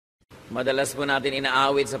Madalas po natin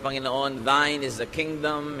inaawit sa Panginoon, Thine is the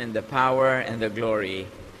kingdom and the power and the glory.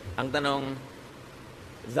 Ang tanong,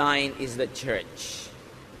 Thine is the church.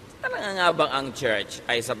 Talaga nga bang ang church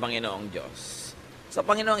ay sa Panginoong Diyos? Sa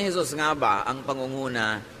Panginoong Hesus nga ba ang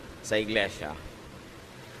pangunguna sa iglesia?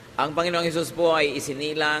 Ang Panginoong Hesus po ay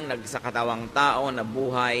isinilang, nagsakatawang tao na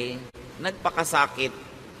buhay,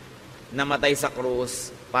 nagpakasakit, namatay sa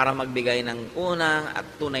krus para magbigay ng unang at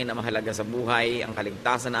tunay na mahalaga sa buhay, ang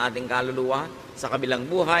kaligtasan ng ating kaluluwa sa kabilang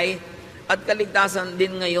buhay at kaligtasan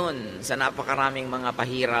din ngayon sa napakaraming mga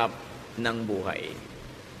pahirap ng buhay.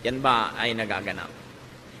 Yan ba ay nagaganap?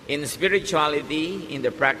 In spirituality, in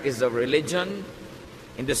the practice of religion,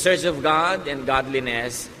 in the search of God and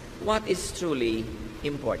godliness, what is truly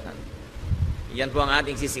important? Yan po ang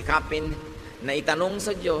ating sisikapin na itanong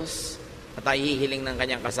sa Diyos at ay hihiling ng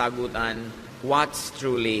kanyang kasagutan, what's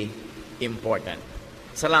truly important.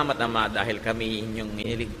 Salamat, Ama, dahil kami inyong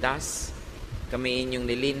iniligtas, kami inyong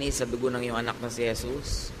nilinis sa dugo ng iyong anak na si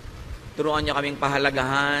Jesus. Turuan niyo kaming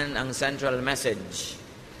pahalagahan ang central message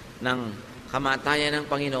ng kamatayan ng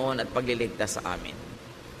Panginoon at pagliligtas sa amin.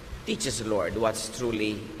 Teach us, Lord, what's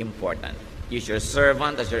truly important. Use your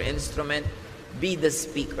servant as your instrument. Be the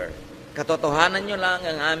speaker. Katotohanan niyo lang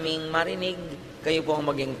ang aming marinig. Kayo po ang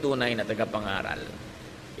maging tunay na tagapangaral.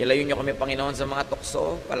 Ilayo niyo kami, Panginoon, sa mga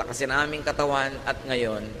tukso, palakasin ang aming katawan, at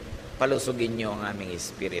ngayon, palusugin niyo ang aming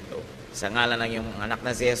espiritu. Sa ngalan ng iyong anak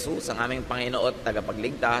na si Jesus, ang aming Panginoon at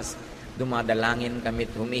tagapagligtas, dumadalangin kami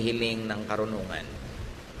at humihiling ng karunungan.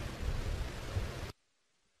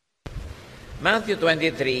 Matthew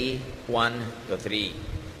 23, 1-3.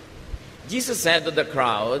 Jesus said to the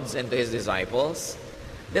crowds and to his disciples,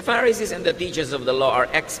 "The Pharisees and the teachers of the law are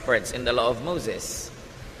experts in the law of Moses.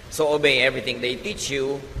 So obey everything they teach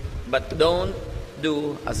you, but don't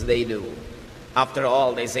do as they do. After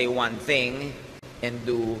all, they say one thing and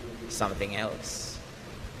do something else."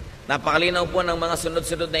 Napakalinaw po ng mga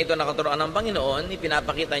sunod-sunod na ito na katuroan ng Panginoon.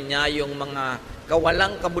 Ipinapakita niya yung mga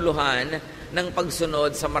kawalang kabuluhan ng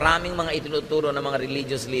pagsunod sa maraming mga itinuturo ng mga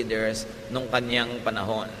religious leaders nung kanyang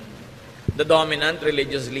panahon. The dominant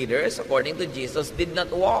religious leaders, according to Jesus, did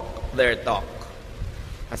not walk their talk.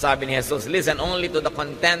 At sabi ni Jesus, listen only to the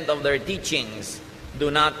content of their teachings. Do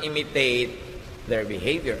not imitate their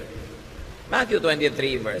behavior. Matthew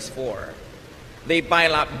 23, verse 4. They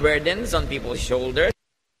pile up burdens on people's shoulders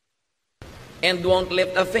and won't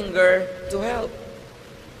lift a finger to help.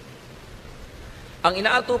 Ang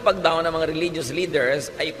inaatupag daw ng mga religious leaders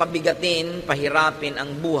ay pabigatin, pahirapin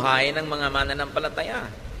ang buhay ng mga mananampalataya.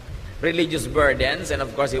 Religious burdens, and of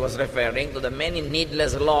course he was referring to the many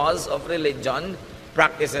needless laws of religion,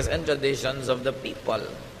 practices and traditions of the people.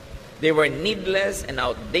 They were needless and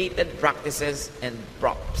outdated practices and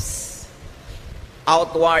props.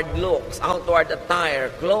 Outward looks, outward attire,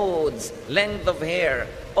 clothes, length of hair,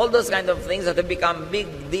 all those kind of things that have become big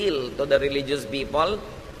deal to the religious people.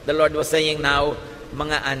 The Lord was saying now,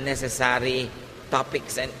 mga unnecessary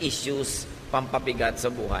topics and issues pampabigat sa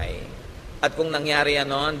buhay. At kung nangyari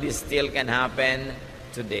yan, this still can happen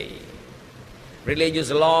today. Religious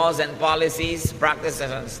laws and policies, practices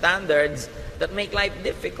and standards that make life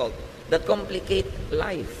difficult, that complicate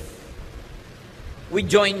life. We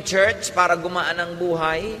join church para gumaan ang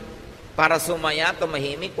buhay, para sumaya,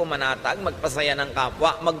 tumahimik, pumanatag, magpasaya ng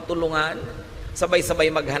kapwa, magtulungan, sabay-sabay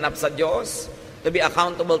maghanap sa Diyos, to be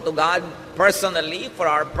accountable to God personally for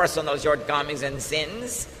our personal shortcomings and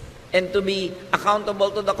sins, and to be accountable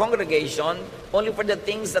to the congregation only for the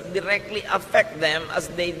things that directly affect them as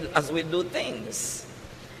we do things.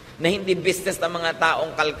 Na hindi business ng mga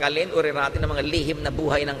taong kalkalin o riratin ng mga lihim na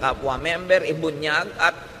buhay ng kapwa-member, ibunyag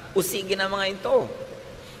at usigin ang mga ito.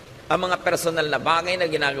 Ang mga personal na bagay na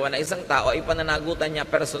ginagawa ng isang tao ay pananagutan niya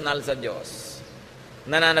personal sa Diyos.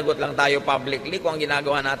 Nananagot lang tayo publicly kung ang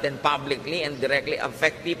ginagawa natin publicly and directly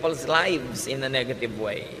affect people's lives in a negative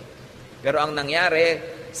way. Pero ang nangyari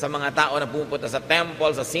sa mga tao na pupunta sa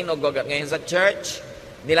temple, sa synagogue at ngayon sa church,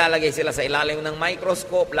 nilalagay sila sa ilalim ng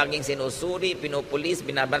microscope, laging sinusuri, pinupulis,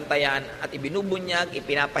 binabantayan, at ibinubunyag,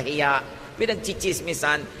 ipinapahiya,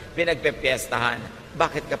 pinagchichismisan, pinagpepiestahan.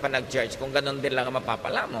 Bakit ka pa nag-church kung ganun din lang ang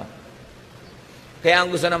mapapala mo? Kaya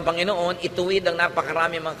ang gusto ng Panginoon, ituwid ang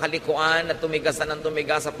napakarami mga kalikuan at tumigasan ng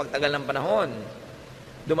tumigas sa pagtagal ng panahon.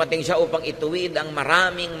 Dumating siya upang ituwid ang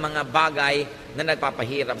maraming mga bagay na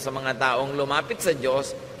nagpapahirap sa mga taong lumapit sa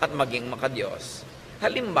Diyos at maging makadiyos.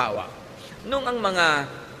 Halimbawa, nung ang mga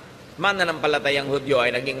mananampalatayang Hudyo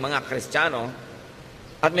ay naging mga Kristiyano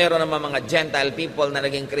at meron naman mga Gentile people na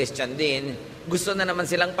naging Christian din, gusto na naman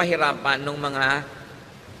silang pahirapan ng mga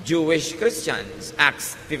Jewish Christians.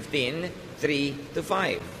 Acts 15,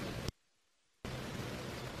 3-5.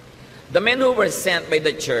 The men who were sent by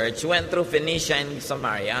the church went through Phoenicia and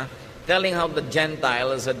Samaria, telling how the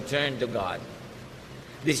Gentiles had turned to God.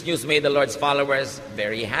 This news made the Lord's followers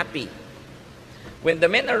very happy. When the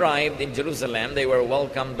men arrived in Jerusalem, they were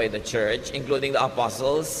welcomed by the church, including the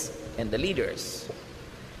apostles and the leaders.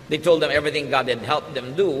 They told them everything God had helped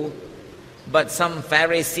them do, but some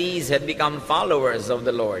Pharisees had become followers of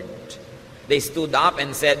the Lord. They stood up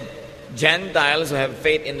and said, Gentiles who have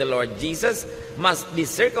faith in the Lord Jesus must be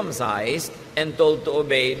circumcised and told to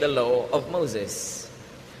obey the law of Moses.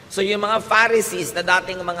 So yung mga Pharisees na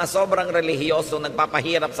dating mga sobrang relihiyoso,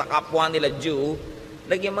 nagpapahirap sa kapwa nila Jew,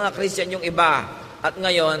 naging mga Christian yung iba. At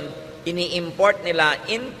ngayon, ini-import nila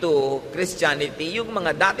into Christianity yung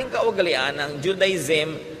mga dating kaugalian ng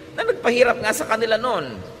Judaism na nagpahirap nga sa kanila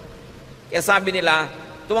noon. Kaya sabi nila,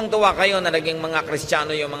 tuwang-tuwa kayo na naging mga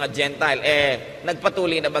Kristiyano yung mga Gentile.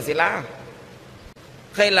 Nagpatuloy na ba sila?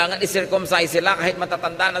 Kailangan i-circumcise sila kahit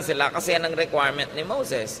matatanda na sila kasi yan ang requirement ni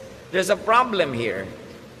Moses. There's a problem here.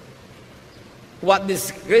 What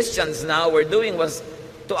these Christians now were doing was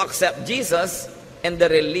to accept Jesus and the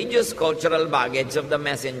religious cultural baggage of the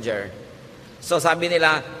messenger. So sabi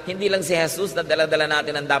nila, hindi lang si Jesus na dala-dala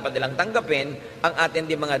natin ang dapat nilang tanggapin, ang atin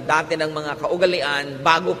di mga dati ng mga kaugalian,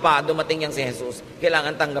 bago pa dumating yang si Jesus,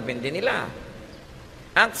 kailangan tanggapin din nila.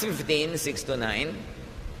 Acts 15, 6-9,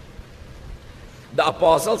 the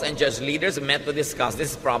apostles and church leaders met to discuss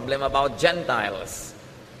this problem about Gentiles.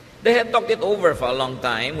 They had talked it over for a long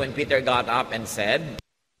time when Peter got up and said,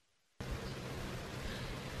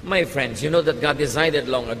 My friends, you know that God decided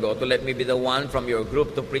long ago to let me be the one from your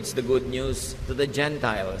group to preach the good news to the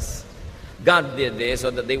Gentiles. God did this so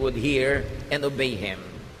that they would hear and obey Him.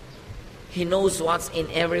 He knows what's in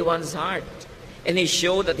everyone's heart. And He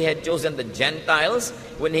showed that He had chosen the Gentiles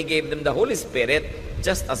when He gave them the Holy Spirit,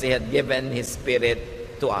 just as He had given His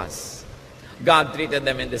Spirit to us. God treated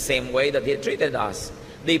them in the same way that He treated us.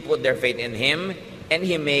 They put their faith in Him, and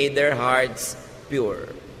He made their hearts pure.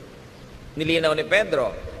 Nilinaw ni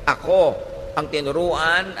Pedro, ako ang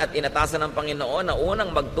tinuruan at inatasan ng Panginoon na unang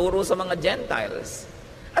magturo sa mga Gentiles.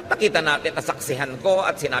 At nakita natin, nasaksihan ko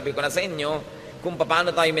at sinabi ko na sa inyo, kung paano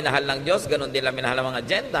tayo minahal ng Diyos, ganun din lang minahal ng mga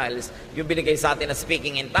Gentiles. Yung binigay sa atin na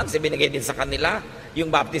speaking in tongues, binigay din sa kanila. Yung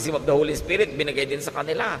baptism of the Holy Spirit, binigay din sa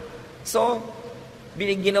kanila. So,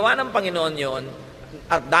 ginawa ng Panginoon yon,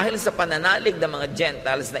 at dahil sa pananalig ng mga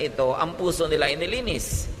Gentiles na ito, ang puso nila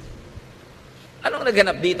inilinis. Anong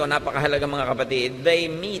naganap dito? Napakahalaga mga kapatid. They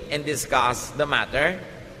meet and discuss the matter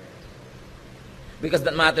because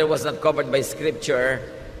that matter was not covered by Scripture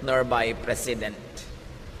nor by precedent.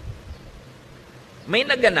 May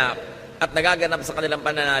naganap at nagaganap sa kanilang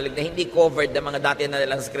pananalig na hindi covered ng mga dati na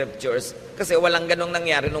nilang Scriptures kasi walang ganong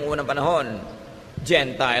nangyari nung unang panahon.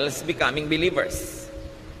 Gentiles becoming believers.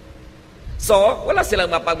 So, wala silang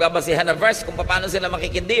mapagbabasihan na verse kung paano sila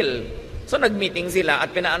makikidil. So nag-meeting sila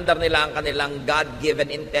at pinaandar nila ang kanilang God-given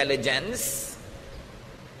intelligence.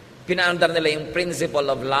 Pinaandar nila yung principle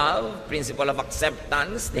of love, principle of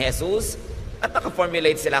acceptance ni Jesus, at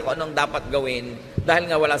naka-formulate sila kung anong dapat gawin dahil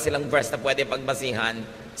nga wala silang verse na pwede pagbasihan.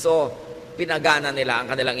 So, pinagana nila ang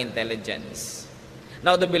kanilang intelligence.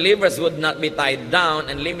 Now, the believers would not be tied down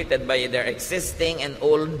and limited by their existing and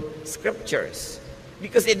old scriptures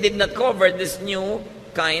because it did not cover this new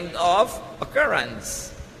kind of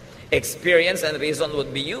occurrence. Experience and reason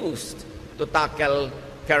would be used to tackle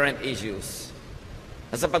current issues.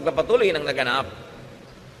 Sa pagpapatuloy ng naganap,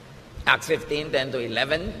 Acts 15,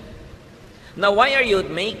 10-11, now why are you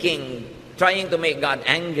trying to make God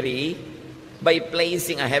angry by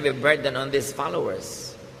placing a heavy burden on these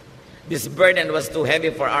followers? This burden was too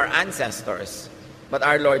heavy for our ancestors, but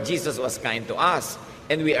our Lord Jesus was kind to us,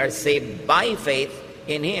 and we are saved by faith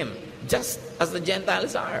in Him, just as the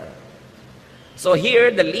Gentiles are. So here,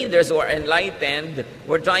 the leaders who are enlightened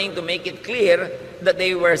were trying to make it clear that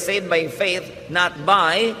they were saved by faith, not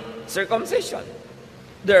by circumcision.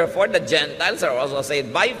 Therefore, the Gentiles are also saved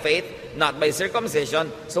by faith, not by circumcision.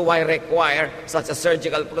 So why require such a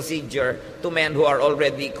surgical procedure to men who are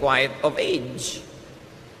already quite of age?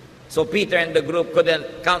 So Peter and the group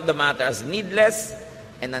couldn't count the matter as needless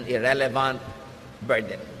and an irrelevant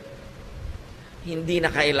burden. Hindi na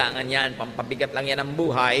kailangan yan, pampabigat lang yan ang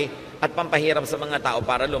buhay at pampahirap sa mga tao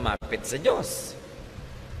para lumapit sa Diyos.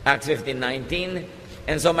 Acts 15:19,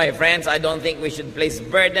 and so my friends, I don't think we should place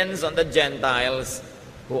burdens on the Gentiles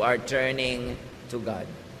who are turning to God.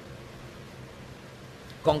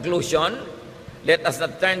 Conclusion, let us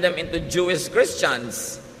not turn them into Jewish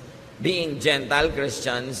Christians, being Gentile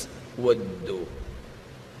Christians would do.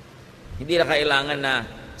 Hindi na kailangan na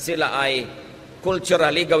sila ay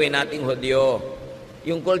culturally gawin nating Hudyo.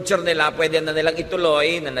 Yung culture nila, pwede na nilang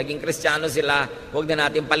ituloy, na naging Kristiyano sila, huwag na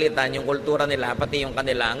natin palitan yung kultura nila, pati yung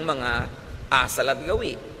kanilang mga asal at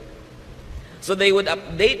gawi. So they would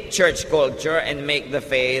update church culture and make the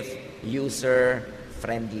faith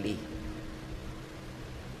user-friendly.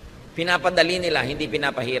 Pinapadali nila, hindi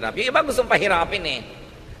pinapahirap. Yung iba gustong pahirapin eh.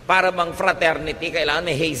 Para bang fraternity, kailangan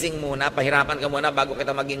may hazing muna, pahirapan ka muna bago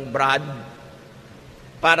kita maging brad.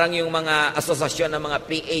 Parang yung mga asosasyon ng mga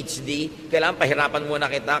PhD, kailangan pahirapan muna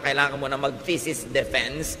kita, kailangan muna mag-thesis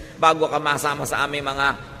defense bago ka masama sa aming mga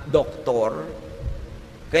doktor.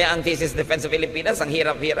 Kaya ang thesis defense sa Pilipinas, ang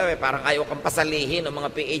hirap-hirap parang ayaw kang pasalihin ng mga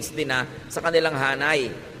PhD na sa kanilang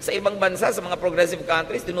hanay. Sa ibang bansa, sa mga progressive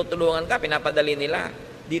countries, tinutulungan ka, pinapadali nila.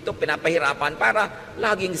 Dito, pinapahirapan para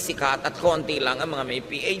laging sikat at konti lang ang mga may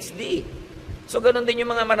PhD. So, ganun din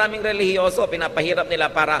yung mga maraming relihiyoso, pinapahirap nila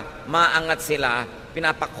para maangat sila,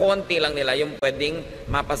 pinapakonti lang nila yung pwedeng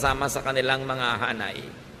mapasama sa kanilang mga hanay.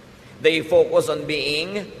 They focus on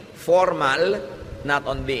being formal, not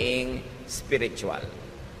on being spiritual.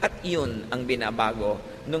 At yun ang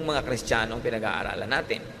binabago ng mga Kristiyanong pinag-aaralan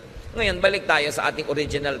natin. Ngayon, balik tayo sa ating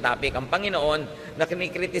original topic. Ang Panginoon na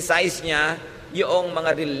kinikriticize niya yung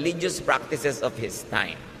mga religious practices of His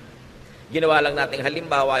time. Ginawa lang natin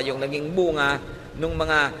halimbawa yung naging bunga ng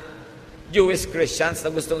mga Jewish Christians na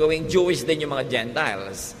gustong gawing Jewish din yung mga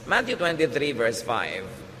Gentiles. Matthew 23 verse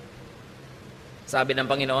 5. Sabi ng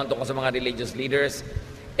Panginoon tungkol sa mga religious leaders,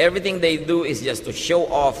 everything they do is just to show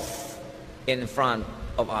off in front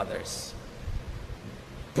of others.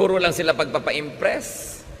 Puro lang sila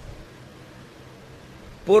pagpapa-impress.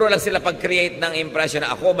 Puro lang sila pag-create ng impression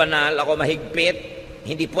na ako banal, ako mahigpit,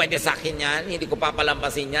 hindi pwede sa akin yan, hindi ko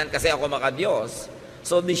papalampasin yan kasi ako maka-Diyos.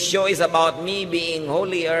 So this show is about me being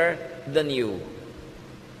holier than you.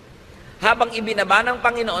 Habang ibinaba ng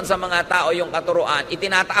Panginoon sa mga tao yung katuruan,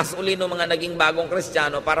 itinataas uli ng mga naging bagong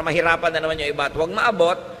Kristiyano para mahirapan na naman yung iba at huwag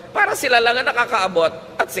maabot, para sila lang ang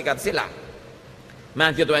nakakaabot at sikat sila.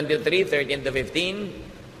 Matthew 23, 13 to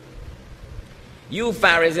 15. You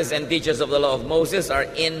Pharisees and teachers of the law of Moses are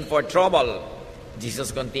in for trouble.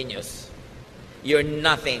 Jesus continues. You're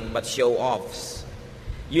nothing but show-offs.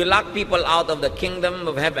 You lock people out of the kingdom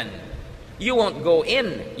of heaven. You won't go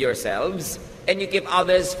in yourselves, and you keep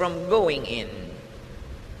others from going in.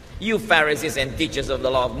 You Pharisees and teachers of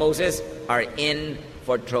the law of Moses are in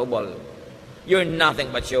for trouble. You're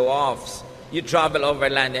nothing but show-offs. You travel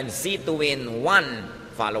over land and sea to win one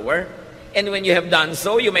follower, and when you have done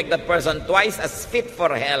so, you make that person twice as fit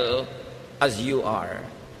for hell as you are.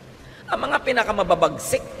 Ang mga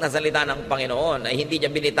pinakamababagsik na salita ng Panginoon ay hindi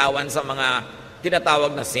niya binitawan sa mga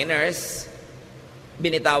tinatawag na sinners.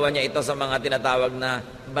 Binitawan niya ito sa mga tinatawag na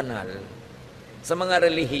banal, sa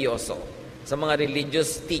mga relihiyoso, sa mga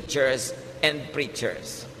religious teachers and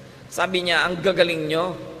preachers. Sabi niya, ang gagaling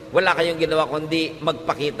nyo, wala kayong ginawa kundi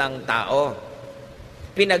magpakitang tao.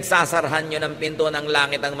 Pinagsasarhan nyo ng pinto ng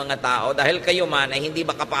langit ang mga tao dahil kayo man ay hindi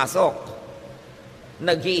makapasok.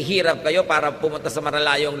 Naghihirap kayo para pumunta sa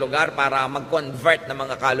malalayong lugar para mag-convert ng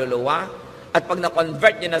mga kaluluwa. At pag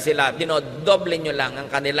na-convert nyo na sila, dinodoble nyo lang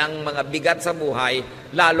ang kanilang mga bigat sa buhay,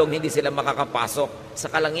 lalong hindi sila makakapasok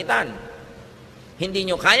sa kalangitan. Hindi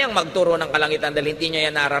nyo kayang magturo ng kalangitan dahil hindi nyo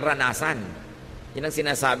yan nararanasan. Yan ang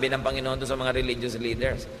sinasabi ng Panginoon sa mga religious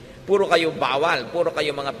leaders. Puro kayo bawal, puro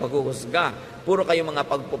kayo mga paghuhusga, puro kayo mga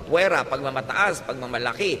pagpupwera, pagmamataas,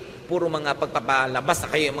 pagmamalaki, puro mga pagpapalabas na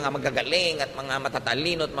kayo mga magagaling at mga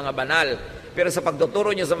matatalino at mga banal. Pero sa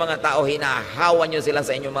pagtuturo nyo sa mga tao, hinahawa nyo sila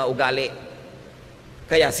sa inyong mga ugali.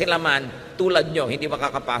 Kaya sila man, tulad nyo, hindi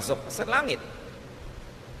makakapasok sa langit.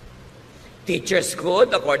 Teachers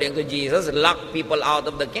could, according to Jesus, lock people out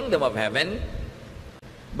of the kingdom of heaven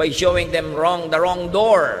by showing them the wrong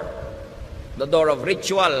door, the door of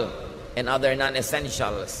ritual and other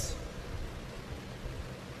non-essentials.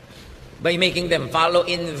 By making them follow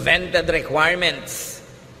invented requirements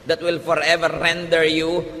that will forever render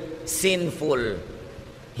you sinful.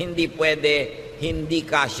 Hindi pwede, hindi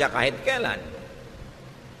kasya kahit kailan.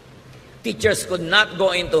 Teachers could not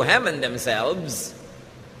go into heaven themselves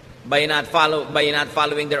by not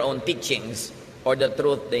following their own teachings or the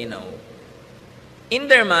truth they know. In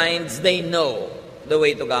their minds, they know the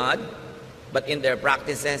way to God, but in their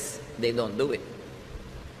practices, they don't do it.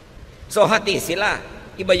 So hati sila.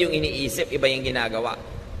 Iba yung iniisip, iba yung ginagawa.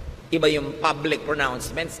 Iba yung public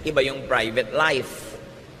pronouncements, iba yung private life.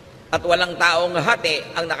 At walang taong hati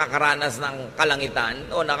ang nakakaranas ng kalangitan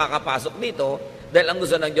o nakakapasok dito dahil ang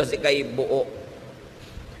gusto ng Diyos ikay buo.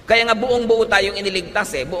 Kaya nga buong-buo tayong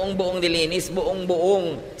iniligtas buong-buong nilinis,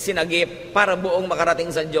 buong-buong sinagip para buong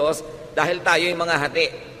makarating sa Diyos dahil tayo yung mga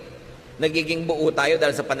hati Nagiging buo tayo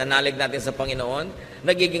dahil sa pananalig natin sa Panginoon.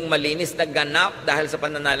 Nagiging malinis na ganap dahil sa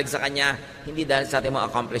pananalig sa Kanya, hindi dahil sa ating mga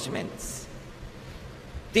accomplishments.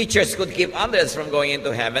 Teachers could keep others from going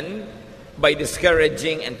into heaven by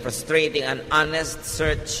discouraging and frustrating an honest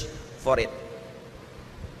search for it.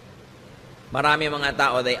 Marami mga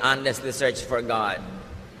tao, they honestly search for God,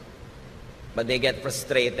 but they get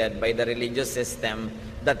frustrated by the religious system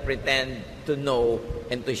that pretend to know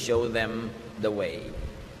and to show them the way.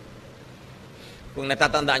 Kung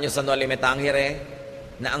natatandaan nyo sa Noli Me Tangere,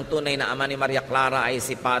 na ang tunay na ama ni Maria Clara ay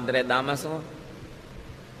si Padre Damaso.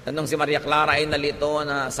 Nung si Maria Clara ay nalito,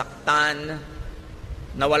 na saktan,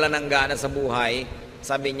 nawala ng gana sa buhay,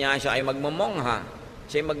 sabi niya siya ay magmamongha,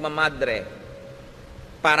 siya ay magmamadre,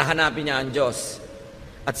 para hanapin niya ang Diyos.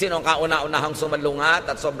 At sino ang kauna-unahang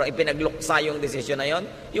sumalungat at sobrang ipinagluksa yung desisyon na yon?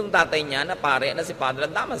 Yung tatay niya na pare na si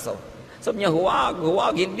Padre Damaso. Sabi niya, huwag,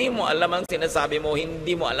 hindi mo alam ang sinasabi mo,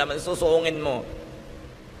 hindi mo alam ang susuungin mo.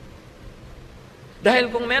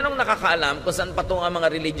 Dahil kung merong nakakaalam kung saan patungo ang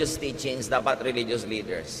mga religious teachings, dapat religious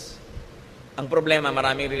leaders. Ang problema,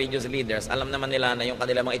 maraming religious leaders, alam naman nila na yung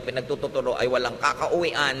kanilang mga ipinagtuturo ay walang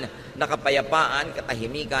kakauwian, nakapayapaan,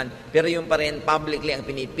 katahimikan, pero yung pa rin publicly ang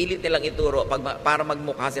pinipilit nilang ituro para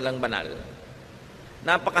magmukha silang banal.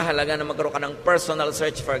 Napakahalaga na magkaroon ka ng personal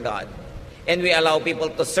search for God. And we allow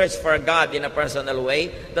people to search for God in a personal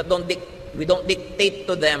way. We don't dictate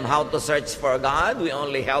to them how to search for God. We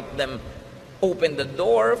only help them open the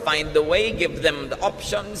door, find the way, give them the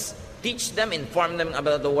options, teach them, inform them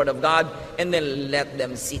about the Word of God, and then let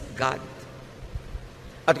them seek God.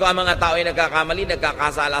 At kung ang mga tao ay nagkakamali,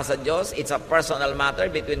 nagkakasala sa Diyos, it's a personal matter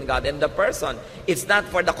between God and the person. It's not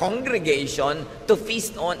for the congregation to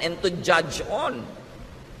feast on and to judge on.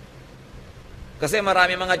 Kasi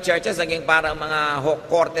marami mga churches, naging parang mga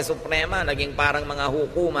Korte Suprema, naging parang mga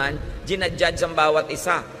hukuman, ginajudge ang bawat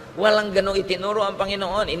isa. Walang ganong itinuro ang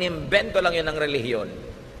Panginoon. Inimbento lang yun ng relihiyon.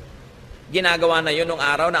 Ginagawa na yun nung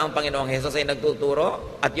araw na ang Panginoong Jesus ay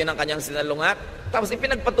nagtuturo at yun ang kanyang sinalungat. Tapos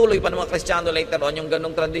ipinagpatuloy pa ng mga Kristiyano later on yung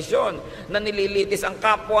ganong tradisyon na nililitis ang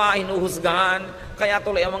kapwa, hinuhusgahan. Kaya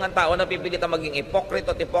tuloy ang mga tao na pipilitan maging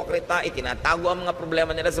ipokrito at ipokrita, itinatago ang mga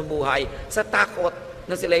problema nila sa buhay sa takot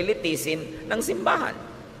na sila'y litisin ng simbahan.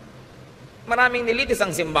 Maraming nilitis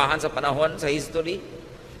ang simbahan sa panahon, sa history.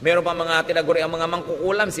 Meron pa mga tinaguri ang mga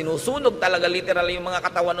mangkukulam, sinusunog talaga literal yung mga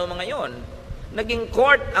katawan ng mga yon. Naging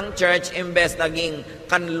court ang church imbes naging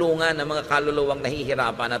kanlungan ng mga kaluluwang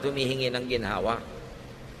nahihirapan at humihingi ng ginhawa.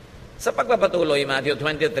 Sa pagpapatuloy, Matthew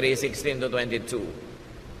 23:16-22,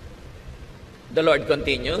 the Lord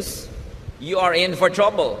continues, "You are in for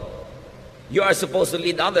trouble. You are supposed to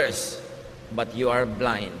lead others, but you are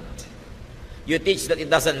blind. You teach that it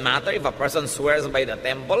doesn't matter if a person swears by the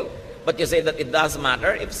temple, but you say that it does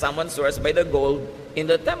matter if someone swears by the gold in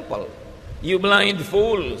the temple. You blind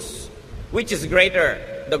fools! Which is greater,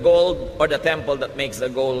 the gold or the temple that makes the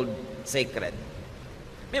gold sacred?"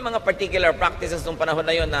 May mga particular practices nung panahon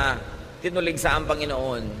na yun na tinuligsa ang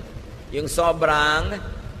Panginoon. Yung sobrang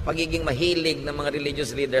pagiging mahilig ng mga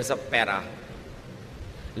religious leaders sa pera.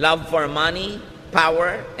 Love for money,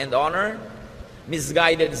 power, and honor,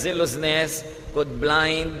 misguided zealousness could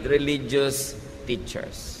blind religious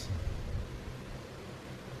teachers.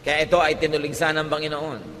 Kaya ito ay tinuligsa ng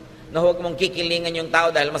Panginoon, na huwag mong kikilingan yung tao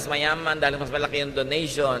dahil mas mayaman, dahil mas malaki yung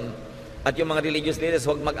donation. At yung mga religious leaders,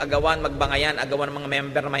 huwag mag-agawan, magbangayan, agawan ng mga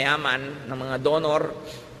member mayaman, ng mga donor.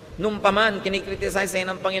 Nung paman, kinikriticize sa'yo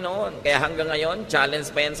ng Panginoon. Kaya hanggang ngayon, challenge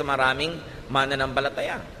pa yan sa maraming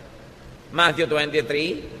mananampalataya. Matthew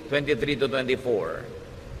 23:23-24.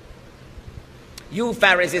 You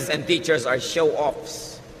Pharisees and teachers are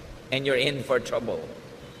show-offs, and you're in for trouble.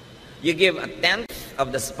 You give a tenth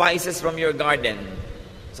of the spices from your garden,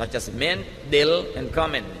 such as mint, dill, and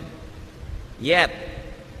cumin. Yet,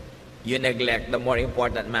 you neglect the more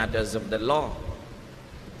important matters of the law,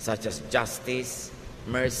 such as justice,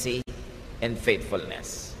 mercy, and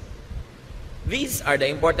faithfulness. These are the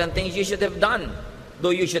important things you should have done,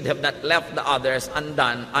 though you should have not left the others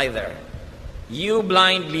undone either. You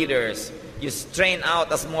blind leaders, you strain out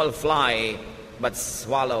a small fly, but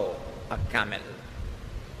swallow a camel.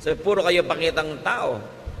 So, puro kayo pakitang tao.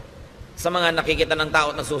 Sa mga nakikita ng tao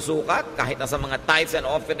na susukat, kahit na sa mga tithes and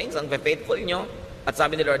offerings, ang faithful nyo, at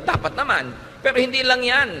sabi ni Lord, dapat naman. Pero hindi lang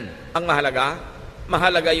yan ang mahalaga.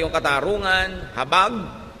 Mahalaga yung katarungan, habag,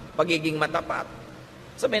 pagiging matapat.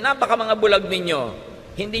 Sabi, napaka mga bulag ninyo.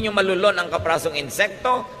 Hindi nyo malulon ang kaprasong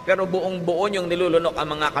insekto, pero buong-buo yung nilulunok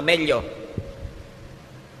ang mga kamelyo.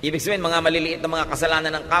 Ibig sabihin, mga maliliit na mga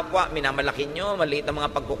kasalanan ng kapwa, minamalaki nyo, maliit na mga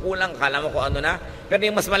pagkukulang, kala mo kung ano na. Pero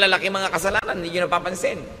yung mas malalaki mga kasalanan, hindi nyo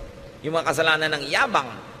napapansin. Yung mga kasalanan ng yabang,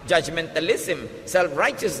 judgmentalism,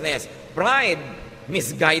 self-righteousness, pride,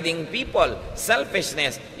 misguiding people,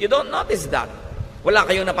 selfishness. You don't notice that. Wala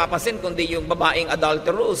kayong napapansin kundi yung babaeng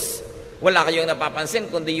adulterous. Wala kayong napapansin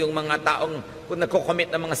kundi yung mga taong kung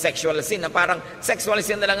nagko-commit ng mga sexual sin na parang sexual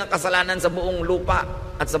sin na lang ang kasalanan sa buong lupa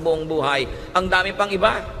at sa buong buhay. Ang dami pang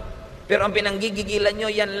iba. Pero ang pinanggigigilan nyo,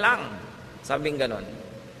 yan lang. Sabing ganon.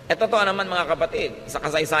 E totoo naman mga kapatid, sa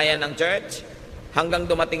kasaysayan ng church, hanggang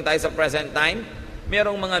dumating tayo sa present time,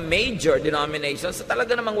 merong mga major denominations sa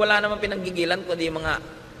talaga namang wala namang pinanggigilan kundi mga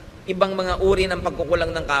ibang mga uri ng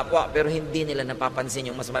pagkukulang ng kapwa, pero hindi nila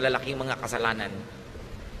napapansin yung mas malalaking mga kasalanan.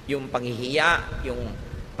 Yung panghihiya, yung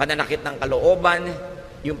pananakit ng kalooban,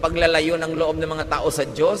 yung paglalayo ng loob ng mga tao sa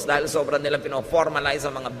Diyos dahil sobrang nilang pinoformalize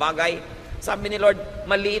ang mga bagay. Sabi ni Lord,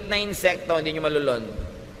 maliit na insekto, hindi nyo malulon.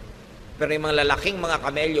 Pero yung mga lalaking mga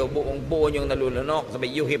kamelyo, buong buo yung nalulunok.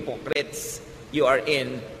 Sabi, you hypocrites, you are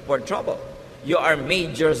in for trouble. You are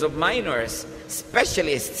majors of minors,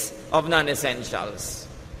 specialists of non-essentials.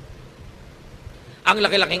 Ang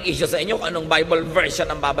laki-laking issue sa inyo kung anong Bible version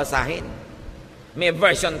ang babasahin. May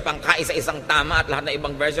version pang kaisa-isang tama at lahat na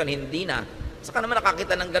ibang version hindi na. Saka naman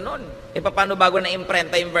nakakita ng ganon. E paano bago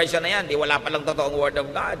na-imprenta yung version na yan? Di wala palang totoong Word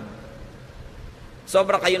of God.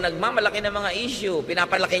 Sobra kayo nagmamalaki ng mga issue.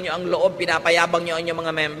 Pinapalaki nyo ang loob, pinapayabang nyo ang inyong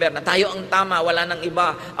mga member na tayo ang tama, wala nang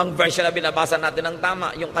iba. Ang version na binabasa natin ang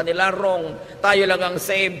tama, yung kanila wrong. Tayo lang ang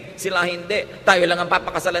saved, sila hindi. Tayo lang ang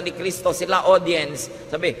papakasalan ni Kristo, sila audience.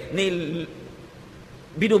 Sabi,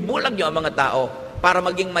 binubulag nyo ang mga tao para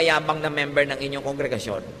maging mayabang na member ng inyong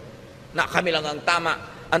kongregasyon. Na kami lang ang tama.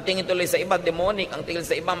 Ang tingin tuloy sa iba, demonic. Ang tingin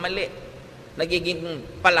sa iba, mali. Nagiging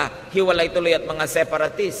pala, hiwalay tuloy at mga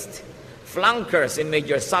separatist. Flunkers in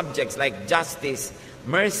major subjects like justice,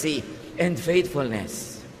 mercy, and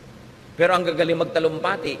faithfulness. Pero ang gagaling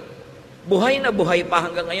magtalumpati, buhay na buhay pa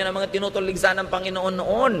hanggang ngayon ang mga tinutuligsa ng Panginoon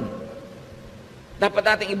noon. Dapat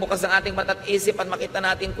nating ibukas ang ating mata at isip at makita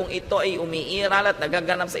natin kung ito ay umiiral at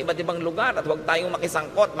nagaganap sa iba't ibang lugar at huwag tayong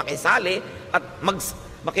makisangkot, makisali at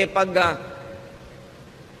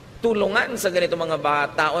tulungan sa ganito mga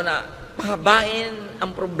tao na pahabain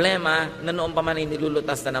ang problema na noon pa man ay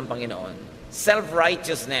nilulutas na ng Panginoon.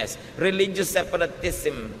 Self-righteousness, religious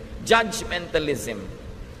separatism, judgmentalism,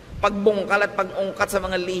 pagbungkal at pag-ungkat sa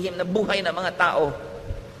mga lihim na buhay ng mga tao.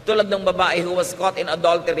 Tulad ng babae who was caught in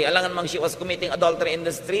adultery. Alangan mang she was committing adultery in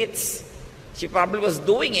the streets. She probably was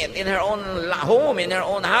doing it in her own home, in her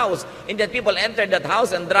own house. And that people entered that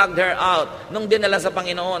house and dragged her out. Nung dinala sa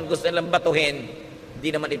Panginoon, gusto nilang batuhin. Hindi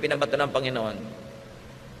naman ipinabato ng Panginoon.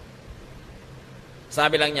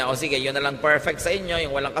 Sabi lang niya, o sige, yun na lang perfect sa inyo,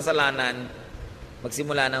 yung walang kasalanan,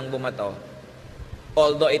 magsimula nang bumato.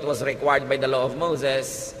 Although it was required by the law of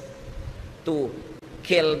Moses to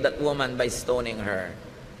kill that woman by stoning her.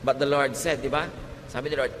 But the Lord said, di ba? Sabi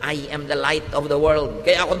ni Lord, I am the light of the world.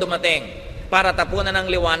 Kaya ako dumating para tapunan ng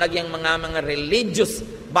liwanag yung mga religious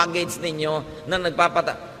baggage ninyo na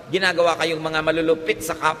ginagawa kayong mga malulupit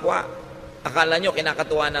sa kapwa. Akala nyo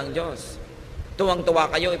kinakatuwa ng Diyos. Tuwang-tuwa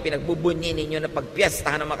kayo, ipinagbubunyi ninyo na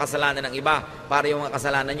pagpiestahan ng mga kasalanan ng iba para yung mga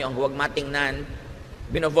kasalanan nyo ang huwag matingnan.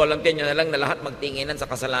 Binovolunteer nyo na lang na lahat magtinginan sa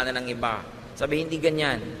kasalanan ng iba. Sabi, hindi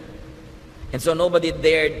ganyan. And so nobody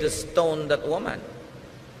dared to stone that woman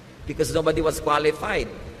because nobody was qualified.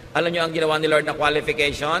 Alam nyo ang ginawa ni Lord na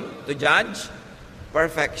qualification to judge?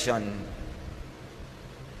 Perfection.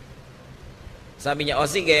 Sabi niya, o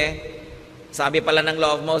sige, sabi pala ng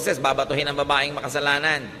law of Moses, babatuhin ang babaeng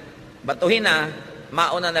makasalanan. Batuhin na,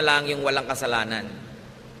 mauna na lang yung walang kasalanan.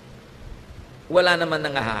 Wala naman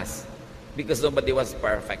nangahas because nobody was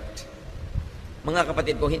perfect. Mga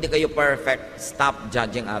kapatid, kung hindi kayo perfect, stop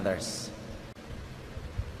judging others.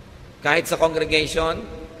 Kahit sa congregation,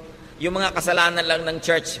 yung mga kasalanan lang ng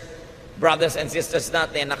church, brothers and sisters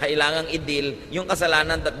natin na kailangang i-deal, yung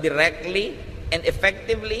kasalanan that directly and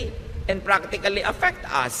effectively and practically affect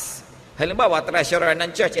us. Halimbawa, treasurer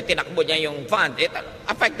ng church, tinakbo niya yung fund.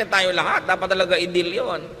 Affected tayo lahat. Dapat talaga i-deal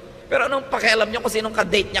yun. Pero anong pakialam niyo kung sinong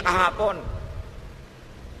ka-date niya kahapon?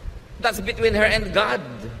 That's between her and God.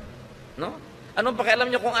 No? Anong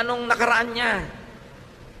pakialam niyo kung anong nakaraan niya?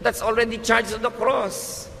 That's already charged to the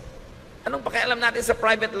cross. Anong pakialam natin sa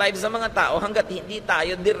private lives ng mga tao hanggat hindi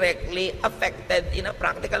tayo directly affected in a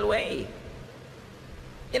practical way?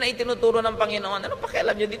 Yan ay tinuturo ng Panginoon. Anong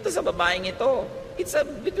pakialam niyo dito sa babaeng ito? It's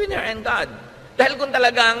between her and God. Dahil kung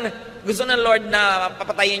talagang gusto ng Lord na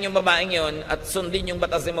papatayin yung babaeng yon at sundin yung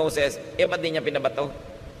batas ni Moses, ba't di niya pinabato?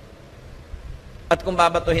 At kung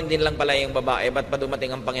babatuhin din lang pala yung babae, ba't pa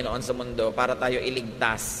dumating ang Panginoon sa mundo para tayo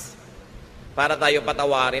iligtas? Para tayo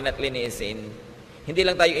patawarin at linisin? Hindi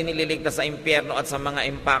lang tayo inililigtas sa impyerno at sa mga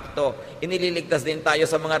impakto. Inililigtas din tayo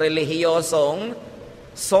sa mga relihiyosong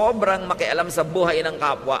sobrang makialam sa buhay ng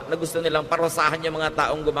kapwa na gusto nilang parusahan yung mga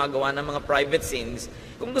taong gumagawa ng mga private sins.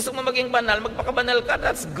 Kung gusto mo maging banal, magpakabanal ka.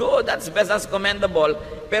 That's good, that's best, that's commendable.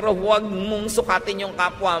 Pero huwag mong sukatin yung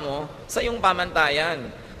kapwa mo sa iyong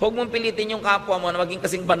pamantayan. Huwag mong pilitin yung kapwa mo na maging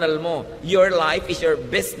kasing banal mo. Your life is your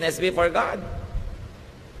business before God.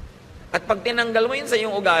 At pag tinanggal mo yun sa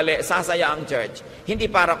iyong ugali, sasaya ang church.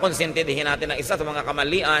 Hindi para konsentidihin natin ang isa sa mga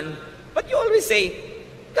kamalian, but you always say,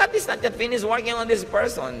 God is not yet finished working on this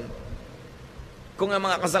person. Kung ang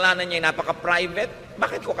mga kasalanan niya ay napaka-private,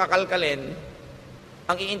 bakit ko kakalkalin?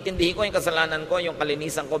 Ang iintindihin ko yung kasalanan ko, yung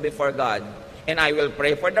kalinisan ko before God. And I will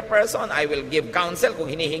pray for the person, I will give counsel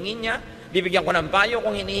kung hinihingi niya, bibigyan ko ng payo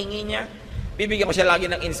kung hinihingi niya, bibigyan ko siya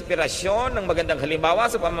lagi ng inspirasyon, ng magandang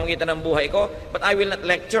halimbawa sa pamamagitan ng buhay ko, but I will not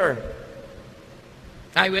lecture.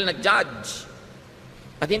 I will not judge.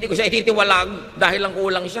 At hindi ko siya ititiwalag dahil lang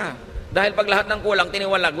kulang siya. Dahil pag lahat ng kulang,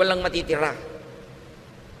 tiniwalag, walang matitira.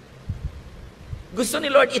 Gusto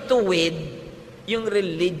ni Lord ituwid yung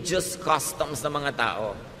religious customs ng mga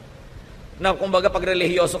tao. Na kumbaga pag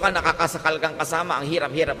relihiyoso ka, nakakasakal kang kasama, ang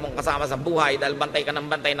hirap-hirap mong kasama sa buhay dahil bantay ka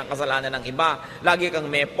ng bantay ng kasalanan ng iba. Lagi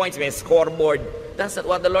kang may points, may scoreboard. That's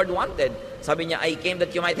not what the Lord wanted. Sabi niya, I came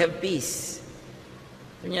that you might have peace.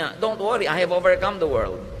 Sabi niya, don't worry, I have overcome the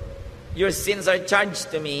world. Your sins are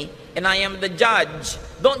charged to me, and I am the judge.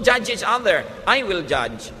 Don't judge each other. I will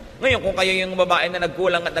judge. Ngayon, kung kayo yung babae na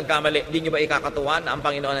nagkulang at nagkamali, di nyo ba ikakatuwa na ang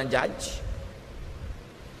Panginoon ang judge?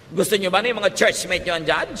 Gusto nyo ba na yung mga churchmate nyo ang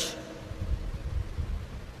judge?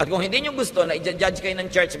 At kung hindi nyo gusto na i-judge kayo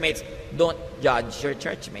ng churchmates, don't judge your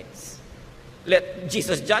churchmates. Let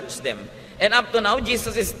Jesus judge them. And up to now,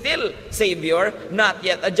 Jesus is still Savior, not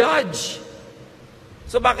yet a judge.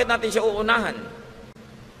 So bakit natin siya uunahan?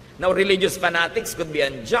 Now, religious fanatics could be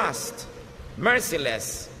unjust,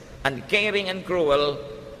 merciless, uncaring, and cruel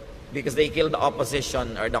because they kill the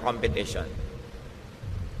opposition or the competition.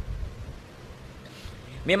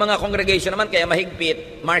 May mga congregation naman kaya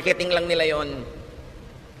mahigpit, marketing lang nila yon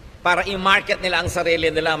para i-market nila ang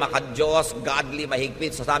sarili nila, maka-Diyos, godly,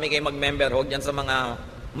 mahigpit. So sa amin kayo mag-member, huwag yan sa mga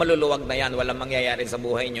maluluwag na yan, walang mangyayari sa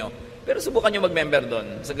buhay nyo. Pero subukan nyo mag-member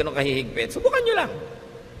doon sa ganun kahihigpit. Subukan nyo lang.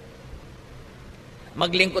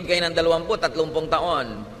 Maglingkod kayo ng 20-30 taon.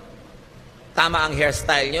 Tama ang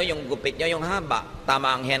hairstyle nyo, yung gupit nyo, yung haba.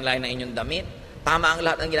 Tama ang hairline ng inyong damit. Tama ang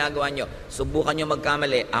lahat ng ginagawa nyo. Subukan nyo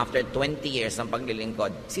magkamali after 20 years ng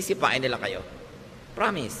paglilingkod. Sisipain nila kayo.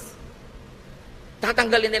 Promise.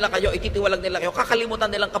 Tatanggalin nila kayo, ititiwalag nila kayo, kakalimutan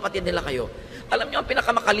nilang kapatid nila kayo. Alam nyo,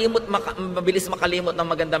 ang mabilis makalimot ng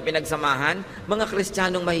magandang pinagsamahan, mga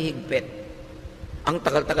Kristiyanong mahihigpit. Ang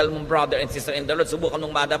tagal-tagal mong brother and sister in the Lord, subukan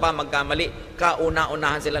mong madapa, magkamali,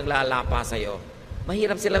 kauna-unahan silang lalapa sa'yo.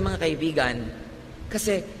 Mahirap sila mga kaibigan.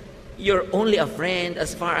 Kasi, you're only a friend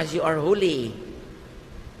as far as you are holy.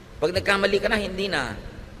 Pag nagkamali ka na, hindi na.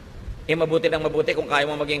 Mabuti lang mabuti kung kaya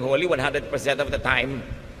mo maging holy 100% of the time.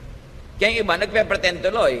 Kaya yung iba, nagpe-pretend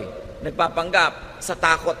tuloy. Nagpapanggap sa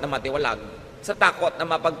takot na matiwalag. Sa takot na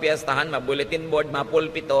mapagpiestahan, ma-bulletin board,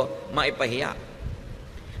 ma-pulpito, maipahiya.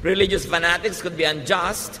 Religious fanatics could be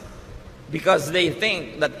unjust because they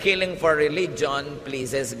think that killing for religion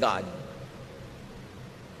pleases God.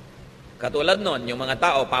 Katulad nun, yung mga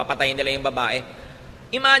tao, papatayin nila yung babae.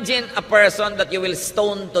 Imagine a person that you will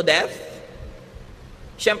stone to death.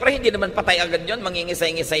 Siyempre, hindi naman patay agad yun.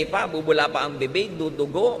 Mangingisay-ngisay pa, bubula pa ang bibig,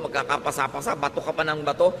 dudugo, magkakapasa-pasa, bato ka pa ng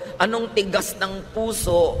bato. Anong tigas ng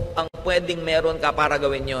puso ang pwedeng meron ka para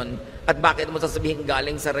gawin yon? At bakit mo sasabihin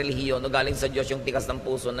galing sa relihiyon o galing sa Diyos yung tigas ng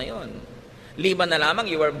puso na yon? Liban na lamang,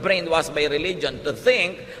 you were brainwashed by religion to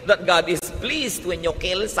think that God is pleased when you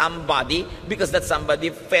kill somebody because that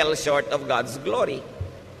somebody fell short of God's glory.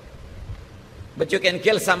 But you can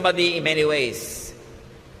kill somebody in many ways.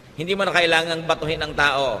 Hindi mo na kailangang batuhin ang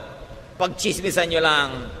tao. Pagchismisan nyo lang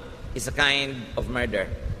is a kind of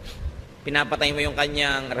murder. Pinapatay mo yung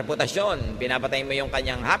kanyang reputasyon, pinapatay mo yung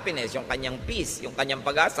kanyang happiness, yung kanyang peace, yung kanyang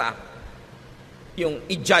pag-asa. Yung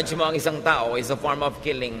i-judge mo ang isang tao is a form of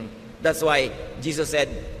killing. That's why Jesus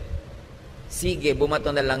said, sige,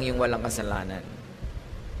 bumato na lang yung walang kasalanan.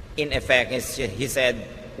 In effect, He said,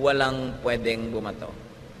 walang pwedeng bumato.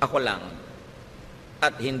 Ako lang.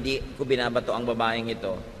 At hindi ko binabato ang babaeng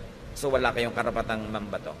ito. So wala kayong karapatang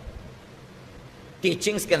mambato.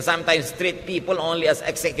 Teachings can sometimes treat people only as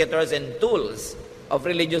executors and tools of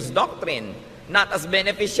religious doctrine, not as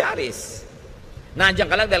beneficiaries. Nandiyan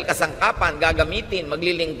ka lang dahil kasangkapan, gagamitin,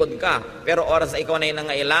 maglilingkod ka. Pero oras na ikaw na yung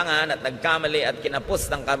nangailangan at nagkamali at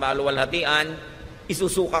kinapos ng kamaluwalhatian,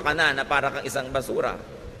 isusuka ka na para kang isang basura.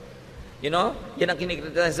 You know? Yan ang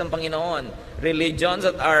kinikriticize ng Panginoon. Religions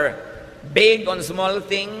that are big on small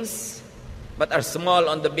things, but are small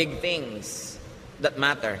on the big things that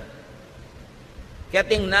matter. Kaya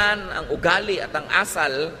tingnan ang ugali at ang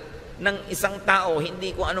asal ng isang tao,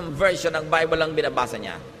 hindi kung anong version ng Bible ang binabasa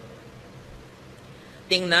niya.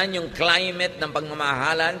 Tingnan yung climate ng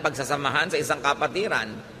pagmamahalan, pagsasamahan sa isang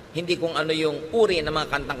kapatiran, hindi kung ano yung uri ng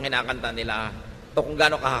mga kantang kinakanta nila o kung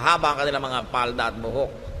gaano kahahaba ang kanilang mga palda at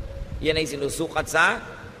buhok. Yan ay sinusukat sa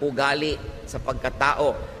ugali, sa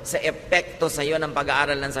pagkatao, sa epekto sa iyo ng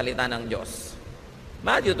pag-aaral ng salita ng Diyos.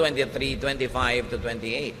 Matthew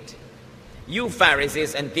 23:25-28. You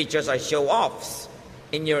Pharisees and teachers are show-offs,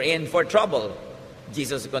 and you're in for trouble.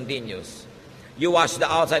 Jesus continues. You wash the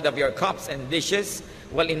outside of your cups and dishes,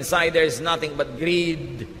 while inside there is nothing but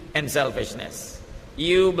greed and selfishness.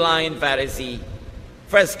 You blind Pharisee,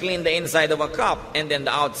 first clean the inside of a cup, and then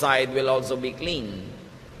the outside will also be clean.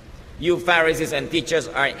 You Pharisees and teachers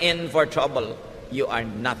are in for trouble. You are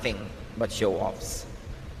nothing but show-offs.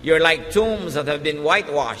 You're like tombs that have been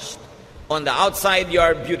whitewashed. On the outside you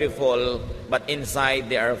are beautiful, but inside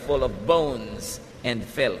they are full of bones and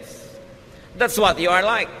filth. That's what you are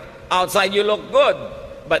like. Outside you look good,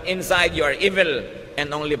 but inside you are evil and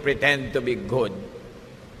only pretend to be good.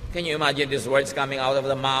 Can you imagine these words coming out of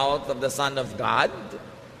the mouth of the Son of God?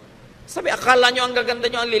 Sabi, akala nyo ang gaganda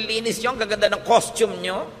nyo, ang lilinis nyo, ang gaganda ng costume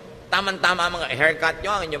nyo. Tama-tama ang mga haircut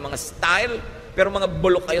nyo, ang inyong mga style, pero mga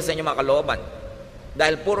bulok kayo sa inyong mga kalooban.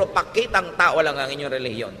 Dahil puro pakitang tao lang ang inyong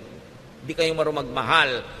relihiyon. Hindi kayo marunong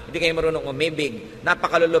magmahal, hindi kayo marunong umibig.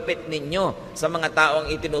 Napakalulupit ninyo sa mga taong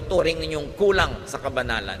itinuturing ninyong kulang sa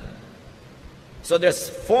kabanalan. So there's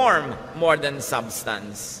form more than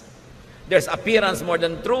substance. There's appearance more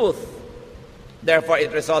than truth. Therefore,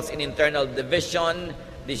 it results in internal division,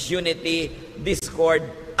 disunity, discord,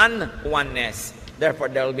 and oneness.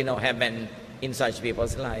 Therefore, there will be no heaven in such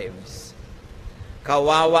people's lives.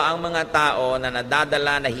 Kawawa ang mga tao na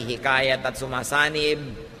nadadala, nahihikayat at sumasanib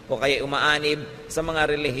o kaya umaanib sa mga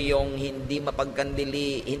relihiyong hindi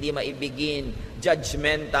mapagkandili, hindi maibigin,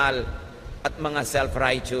 judgmental at mga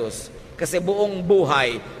self-righteous. Kasi buong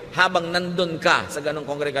buhay, habang nandun ka sa ganong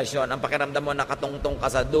kongregasyon, ang pakiramdam mo nakatungtong ka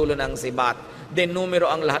sa dulo ng sibat, denumero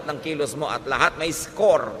ang lahat ng kilos mo at lahat may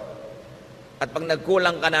score. At pag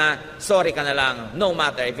nagkulang ka na, sorry ka na lang, no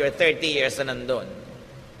matter if you're 30 years na nandun.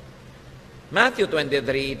 Matthew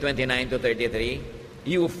 23:29-33,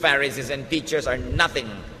 you Pharisees and teachers are nothing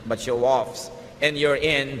but show-offs, and you're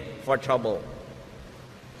in for trouble.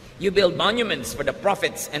 You build monuments for the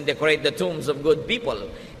prophets and decorate the tombs of good people,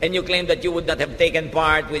 and you claim that you would not have taken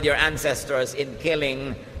part with your ancestors in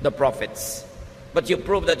killing the prophets. But you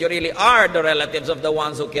prove that you really are the relatives of the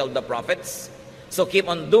ones who killed the prophets. So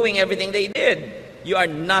keep on doing everything they did. You are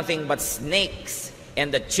nothing but snakes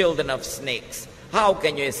and the children of snakes. How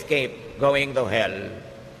can you escape going to hell?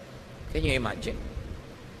 Can you imagine?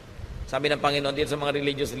 Sabi ng Panginoon dito sa mga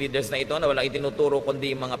religious leaders na ito na walang itinuturo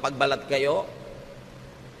kundi mga pagbalat kayo,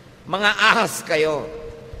 mga ahas kayo.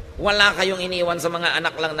 Wala kayong iniwan sa mga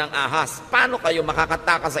anak lang ng ahas. Paano kayo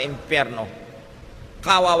makakataka sa impyerno?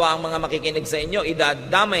 Kawawa ang mga makikinig sa inyo,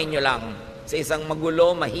 idadamay nyo lang sa isang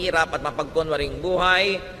magulo, mahirap at mapagkunwaring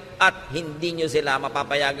buhay at hindi nyo sila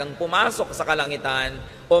mapapayagang pumasok sa kalangitan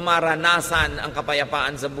o maranasan ang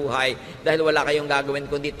kapayapaan sa buhay dahil wala kayong gagawin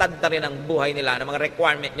kundi tadtarin ang buhay nila ng mga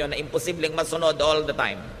requirement nyo na imposibleng masunod all the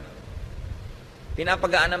time.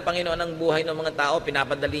 Pinapagaan ng Panginoon ang buhay ng mga tao,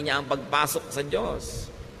 pinapadali niya ang pagpasok sa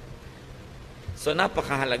Diyos. So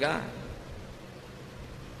napakahalaga.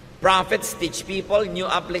 Prophets teach people new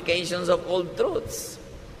applications of old truths.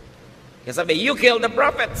 Kaya sabi, you kill the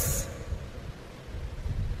prophets.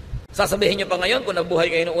 Sasabihin nyo pa ngayon, kung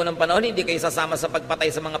nabuhay kayo noong unang panahon, hindi kayo sasama sa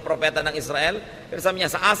pagpatay sa mga propeta ng Israel. Pero sabi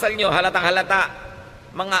niya, sa asal nyo, halatang halata,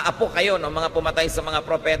 mga apo kayo, no, mga pumatay sa mga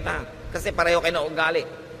propeta. Kasi pareho kayo ng ugali.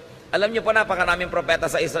 Alam nyo po, napakaraming propeta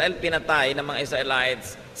sa Israel, pinatay ng mga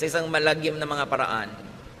Israelites sa isang malagim na mga paraan.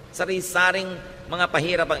 Sari-saring mga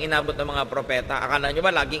pahirap ang inabot ng mga propeta. Akala nyo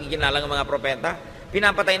ba, laging iginalang ng mga propeta?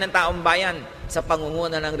 Pinapatay ng taong bayan sa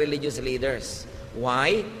pangunguna ng religious leaders.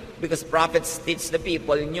 Why? Because prophets teach the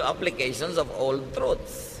people new applications of old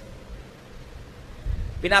truths.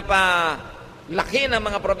 Pinapalaki ng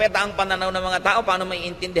mga propeta ang pananaw ng mga tao paano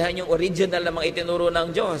maiintindihan yung original na mga itinuro ng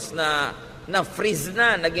Diyos na freeze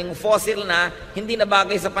na, naging fossil na, hindi na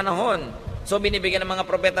bagay sa panahon. So binibigyan ng mga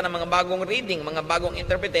propeta ng mga bagong reading, mga bagong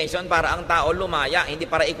interpretation para ang tao lumaya, hindi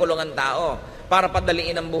para ikulong ang tao, para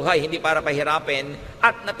padaliin ang buhay, hindi para pahirapin,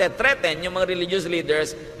 at natetreten yung mga religious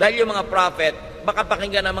leaders dahil yung mga prophet, baka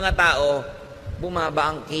pakinggan ng mga tao, bumaba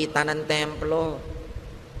ang kita ng templo.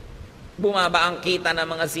 Bumaba ang kita ng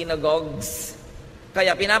mga synagogues.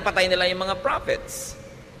 Kaya pinapatay nila yung mga prophets.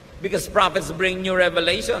 Because prophets bring new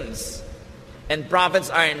revelations. And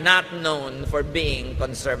prophets are not known for being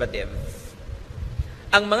conservative.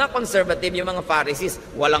 Ang mga conservative, yung mga Pharisees,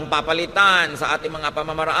 walang papalitan sa ating mga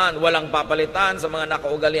pamamaraan, walang papalitan sa mga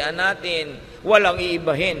nakaugalian natin, walang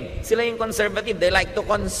iibahin. Sila yung conservative. They like to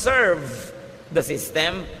conserve the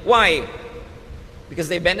system. Why? Because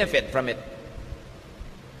they benefit from it.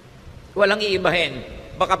 Walang iibahin.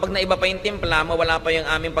 Baka pag naiba pa yung timpla, mawala pa yung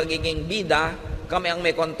aming pagiging bida, kami ang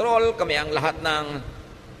may control, kami ang lahat ng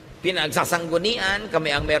pinagsasanggunian,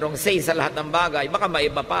 kami ang merong say sa lahat ng bagay, baka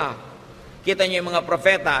maiba pa. Kita niyo yung mga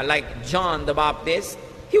propeta like John the Baptist,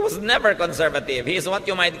 he was never conservative. He is what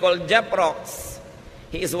you might call Jeprox.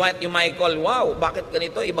 He is what you might call, wow, bakit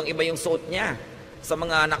ganito? Ibang-iba yung suot niya sa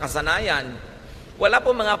mga nakasanayan. Wala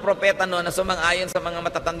po mga propeta noon na sumang-ayon sa mga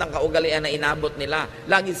matatandang kaugalian na inabot nila.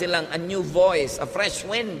 Lagi silang a new voice, a fresh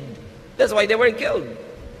wind. That's why they were killed.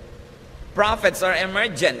 Prophets are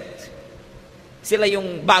emergent. Sila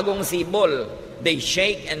yung bagong sibol. They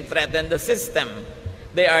shake and threaten the system.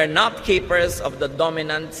 They are not keepers of the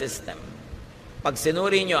dominant system. Pag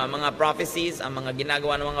sinuri nyo ang mga prophecies, ang mga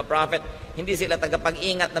ginagawa ng mga prophet, hindi sila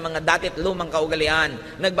tagapag-ingat ng mga datit lumang kaugalian.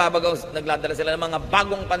 Nagladala sila ng mga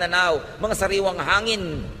bagong pananaw, mga sariwang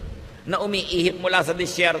hangin na umiihip mula sa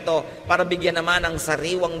disyerto para bigyan naman ng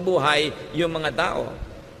sariwang buhay yung mga tao.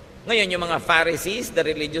 Ngayon, yung mga Pharisees, the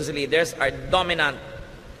religious leaders, are dominant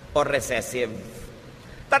or recessive.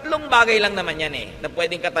 Tatlong bagay lang naman yan na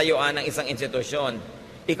pwedeng katayuan ng isang institusyon.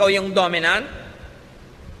 Ikaw yung dominant,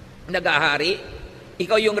 nag-ahari,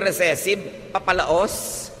 ikaw yung recessive,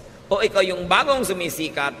 papalaos, o ikaw yung bagong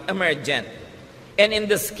sumisikat, emergent. And in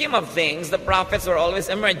the scheme of things, the prophets were always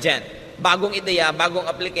emergent. Bagong ideya, bagong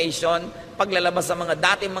application, paglalabas sa mga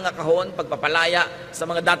dating mga kahon, pagpapalaya sa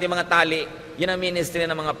mga dating mga tali, yun ang ministry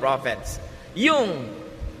ng mga prophets. Yung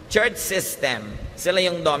church system, sila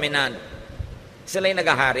yung dominant. Sila yung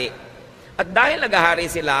nag-ahari. At dahil nag-ahari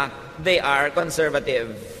sila, they are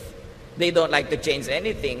conservative. They don't like to change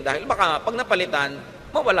anything dahil baka pag napalitan,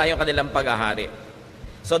 mawala yung kanilang pag-ahari.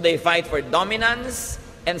 So they fight for dominance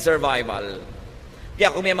and survival.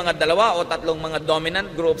 Kaya kung may mga dalawa o tatlong mga dominant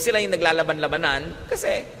group, sila yung naglalaban-labanan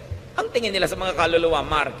kasi ang tingin nila sa mga kaluluwa,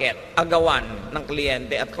 market, agawan ng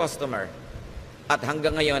kliyente at customer. At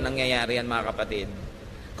hanggang ngayon, nangyayari yan mga kapatid.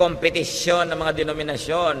 Kompetisyon ng mga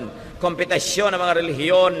denominasyon, kompetisyon ng mga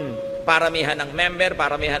relihiyon, paramihan ng member,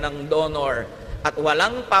 paramihan ng donor, at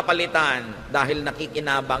walang papalitan dahil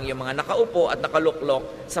nakikinabang yung mga nakaupo at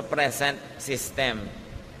nakaluklok sa present system.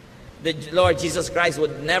 The Lord Jesus Christ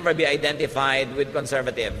would never be identified with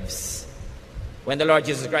conservatives. When the Lord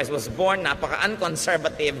Jesus Christ was born,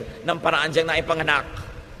 napaka-unconservative ng paraan siyang naipanganak.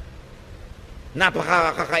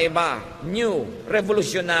 Napaka-kakaiba, new,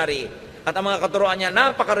 revolutionary. At ang mga katuruan niya,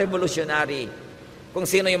 napaka-revolutionary. Kung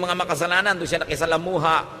sino yung mga makasalanan, doon siya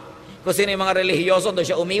nakisalamuha. Kung sino yung mga relihiyoso, doon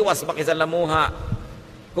siya umiwas makisalamuha.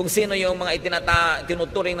 Kung sino yung mga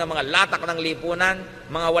tinuturing ng mga latak ng lipunan,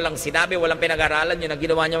 mga walang sinabi, walang pinag-aralan, yun ang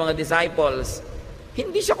ginawa niya mga disciples.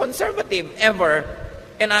 Hindi siya conservative, ever.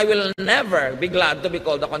 And I will never be glad to be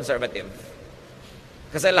called a conservative.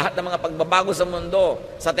 Kasi lahat ng mga pagbabago sa mundo,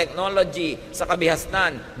 sa technology, sa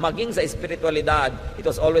kabihasnan, maging sa espiritualidad, it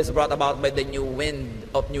was always brought about by the new wind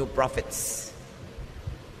of new prophets.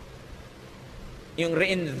 Yung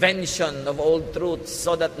reinvention of old truths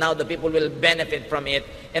so that now the people will benefit from it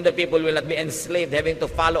and the people will not be enslaved having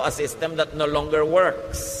to follow a system that no longer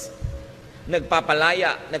works.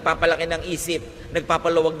 Nagpapalaya, nagpapalaki ng isip,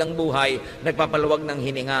 nagpapaluwag ng buhay, nagpapaluwag ng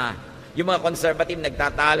hininga. Yung mga conservative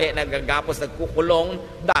nagtatali, nagagapos, nagkukulong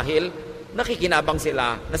dahil nakikinabang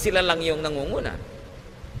sila na sila lang yung nangunguna.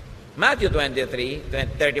 Matthew 23,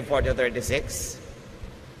 34-36.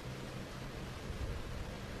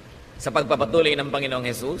 Sa pagpapatuloy ng Panginoong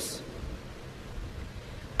Jesus,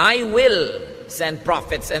 I will send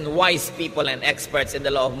prophets and wise people and experts in the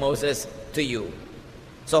law of Moses to you.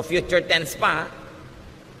 So future tense pa,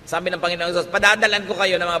 sabi ng Panginoong Jesus, padadalan ko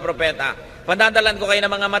kayo ng mga propeta, padadalan ko kayo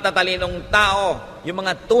ng mga matatalinong tao, yung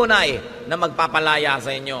mga tunay na magpapalaya sa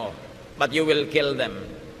inyo, but you will kill them.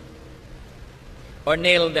 Or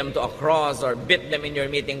nail them to a cross, or beat them in your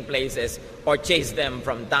meeting places, or chase them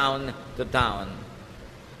from town to town.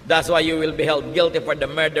 That's why you will be held guilty for the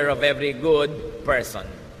murder of every good person.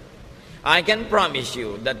 I can promise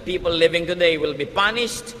you that people living today will be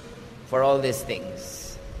punished for all these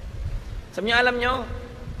things. Sabi niyo, alam niyo,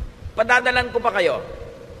 padadalan ko pa kayo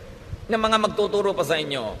ng mga magtuturo pa sa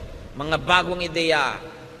inyo, mga bagong ideya,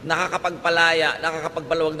 nakakapagpalaya,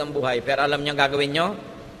 nakakapagpaluwag ng buhay. Pero alam niyo ang gagawin niyo?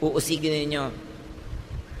 Uusigin ninyo.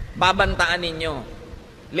 Babantaan ninyo.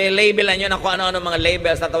 Le-labelan nyo na kung ano-ano mga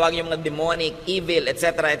labels, tatawagin yung mga demonic, evil,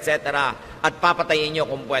 etc., etc. At papatayin nyo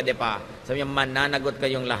kung pwede pa. Sabi nyo, mananagot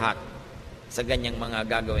kayong lahat sa ganyang mga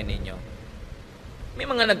gagawin ninyo. May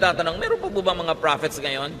mga nagtatanong, meron pa ba mga prophets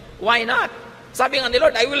ngayon? Why not? Sabi nga ni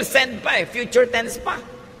Lord, I will send pa future tense pa.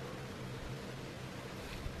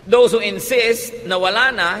 Those who insist na wala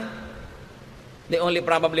na, they only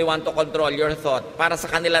probably want to control your thought. Para sa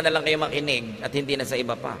kanila na lang kayo makinig at hindi na sa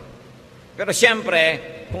iba pa. Pero siyempre,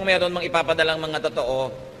 kung meron mang ipapadalang mga totoo,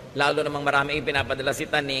 lalo namang marami ipinapadala si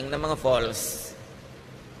Taning ng mga false.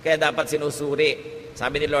 Kaya dapat sinusuri.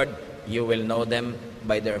 Sabi ni Lord, you will know them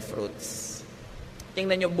by their fruits.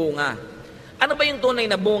 Tingnan nyo bunga. Ano ba yung tunay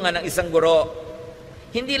na bunga ng isang guro?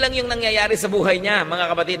 Hindi lang yung nangyayari sa buhay niya, mga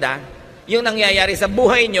kapatid ha. Yung nangyayari sa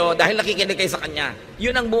buhay nyo dahil nakikinig kayo sa kanya.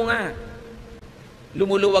 Yun ang bunga.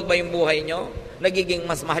 Lumuluwag ba yung buhay nyo? Nagiging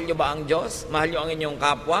mas mahal nyo ba ang Diyos? Mahal nyo ang inyong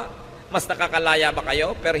kapwa? Mas nakakalaya ba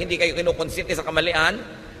kayo? Pero hindi kayo kinukonsinte sa kamalian?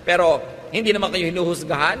 Pero hindi naman kayo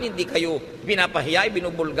hinuhusgahan? Hindi kayo binapahiya,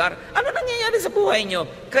 binubulgar? Ano nangyayari sa buhay nyo?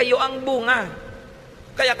 Kayo ang bunga.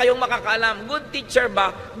 Kaya kayong makakaalam, good teacher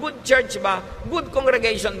ba? Good church ba? Good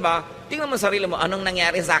congregation ba? Tingnan mo sarili mo, anong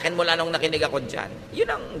nangyari sa akin mula nung nakinig ako dyan? Yun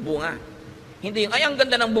ang bunga. Hindi yung, ay, ang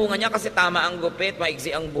ganda ng bunga niya kasi tama ang gupit,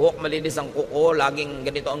 maiksi ang buhok, malinis ang kuko, laging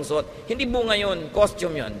ganito ang suot. Hindi bunga yun,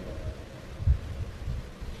 costume yun.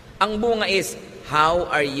 Ang bunga is, how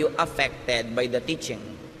are you affected by the teaching?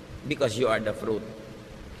 Because you are the fruit.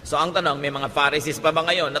 So ang tanong, may mga Pharisees pa ba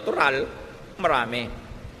ngayon? Natural, marami.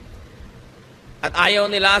 At ayaw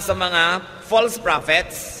nila sa mga false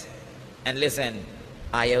prophets. And listen,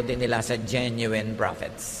 ayaw din nila sa genuine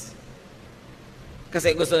prophets.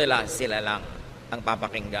 Kasi gusto nila, sila lang ang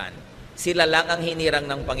papakinggan. Sila lang ang hinirang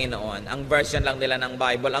ng Panginoon. Ang version lang nila ng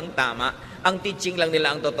Bible ang tama. Ang teaching lang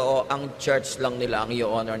nila ang totoo. Ang church lang nila ang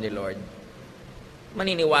i-honor ni Lord.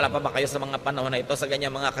 Maniniwala pa ba kayo sa mga panahon na ito sa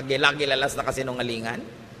ganyan mga kagilagilalas na kasinungalingan?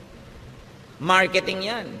 Marketing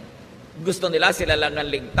yan. Gusto nila, sila lang ang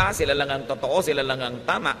ligtas, sila lang ang totoo, sila lang ang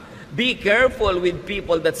tama. Be careful with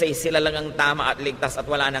people that say sila lang ang tama at ligtas at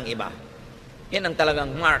wala nang iba. Yan ang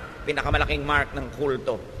talagang mark, pinakamalaking mark ng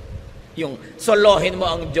kulto. Yung solohin mo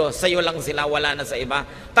ang Diyos, sa'yo lang sila, wala na sa iba.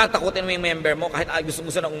 Tatakutin mo yung member mo, kahit gusto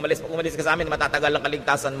na umalis, pag umalis ka sa amin, matatagal ang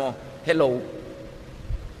kaligtasan mo. Hello?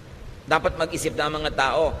 Dapat mag-isip na ang mga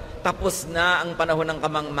tao. Tapos na ang panahon ng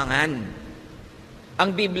kamangmangan. Ang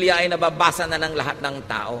Biblia ay nababasa na ng lahat ng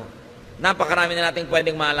tao. Napakarami na nating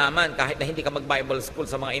pwedeng malaman kahit na hindi ka mag-Bible school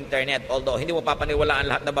sa mga internet. Although, hindi mo papaniwalaan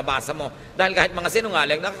lahat na babasa mo. Dahil kahit mga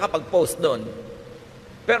sinungaling, nakakapag-post doon.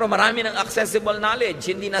 Pero marami ng accessible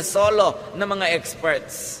knowledge, hindi na solo ng mga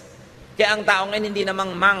experts. Kaya ang tao ngayon hindi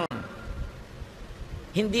namang mang.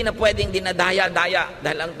 Hindi na pwedeng dinadaya-daya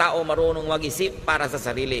dahil ang tao marunong mag-isip para sa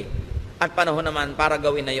sarili. At panahon naman para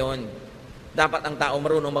gawin na yon. Dapat ang tao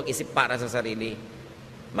marunong mag-isip para sa sarili.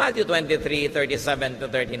 Matthew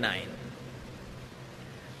 23:37-39.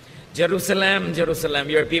 Jerusalem, Jerusalem,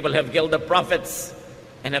 your people have killed the prophets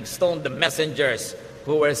and have stoned the messengers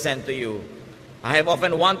who were sent to you. I have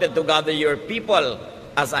often wanted to gather your people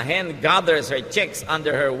as a hen gathers her chicks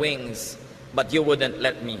under her wings, but you wouldn't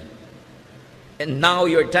let me. And now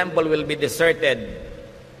your temple will be deserted.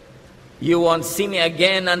 You won't see me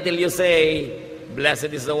again until you say,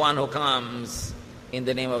 blessed is the one who comes in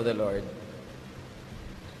the name of the Lord.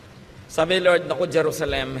 Sabi ni Lord, naku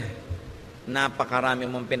Jerusalem, napakarami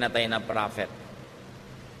mong pinatay na prophet.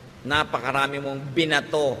 Napakarami mong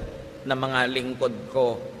binato na mga lingkod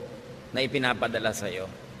ko na ipinapadala sa iyo.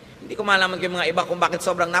 Hindi ko malaman kung mga iba kung bakit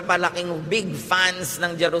sobrang napalaking big fans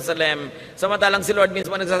ng Jerusalem. Samantalang si Lord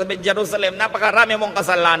mismo nagsasabi, Jerusalem, napakarami mong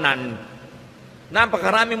kasalanan.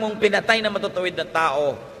 Napakarami mong pinatay na matutuwid na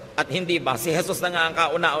tao. At hindi ba, si Jesus na nga ang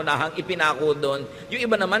kauna-unahang ipinako doon. Yung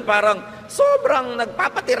iba naman parang sobrang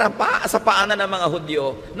nagpapatira pa sa paanan ng mga Hudyo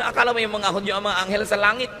na akala mo yung mga Hudyo ang mga anghel sa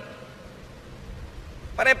langit.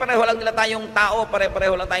 Pare-pareho lang nila tayong tao,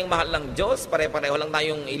 pare-pareho lang tayong mahal ng Diyos, pare-pareho lang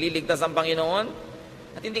tayong ililigtas ng Panginoon.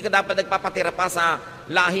 At hindi ka dapat nagpapatira pa sa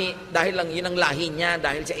lahi dahil lang yun ang lahi niya,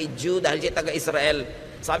 dahil siya ay Jew, dahil siya taga-Israel.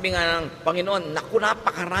 Sabi nga ng Panginoon, naku,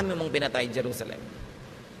 napakarami mong pinatay Jerusalem.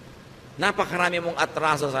 Napakarami mong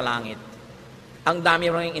atraso sa langit. Ang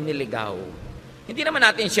dami mong iniligaw. Hindi naman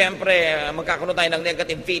natin siyempre magkakaroon tayo ng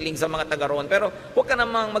negative feeling sa mga taga-roon, pero huwag ka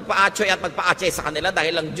namang magpa-atsoy at magpa-atsoy sa kanila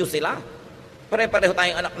dahil lang Diyos sila. Pare-pareho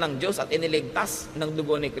tayong anak ng Diyos at iniligtas ng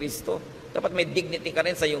dugo ni Kristo. Dapat may dignity ka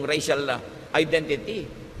rin sa iyong racial identity.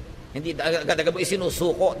 Hindi agad-agad mo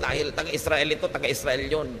isinusuko dahil taga-Israel ito, taga-Israel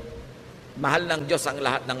yun. Mahal ng Diyos ang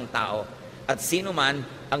lahat ng tao. At sino man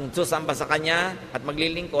ang susamba sa Kanya at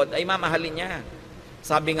maglilingkod ay mamahalin niya.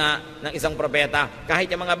 Sabi nga ng isang propeta, kahit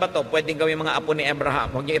yung mga bato, pwedeng gawin mga apo ni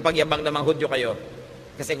Abraham. Huwag niyo ipagyabang na mga Hudyo kayo.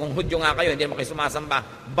 Kasi kung Hudyo nga kayo, hindi naman kayo sumasamba,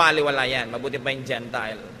 baliwala yan. Mabuti pa yung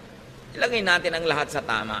Gentile. Ilagay natin ang lahat sa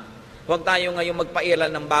tama. Huwag tayo ngayong magpairal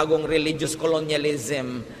ng bagong religious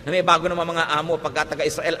colonialism na may bago naman mga amo, pagka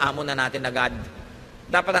taga-Israel, amo na natin agad.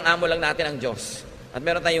 Dapat ang amo lang natin ang Diyos. At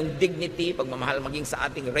meron tayong dignity, pagmamahal maging sa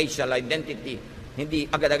ating racial identity. Hindi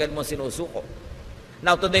agad-agad mo sinusuko.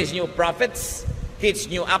 Now, today's new prophets teach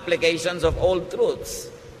new applications of old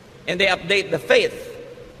truths. And they update the faith.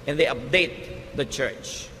 And they update the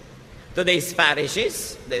church. Today's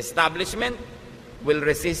Pharisees, the establishment, will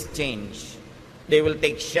resist change. They will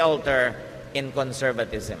take shelter in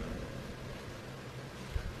conservatism.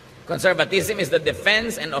 Conservatism is the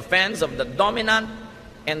defense and offense of the dominant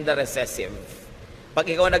and the recessive. Pag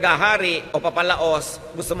ikaw nagahari o papalaos,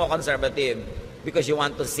 gusto mo conservative because you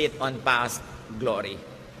want to sit on past glory.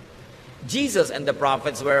 Jesus and the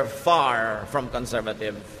prophets were far from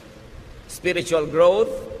conservative. Spiritual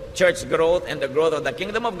growth, church growth, and the growth of the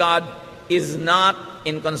kingdom of God is not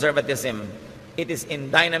in conservatism. It is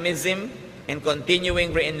in dynamism and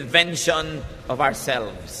continuing reinvention of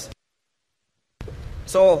ourselves.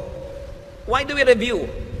 So, why do we review?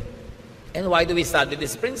 And why do we study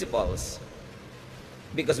these principles?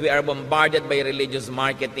 Because we are bombarded by religious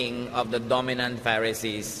marketing of the dominant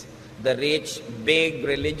Pharisees, the rich, big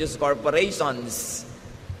religious corporations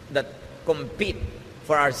that compete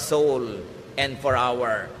for our soul and for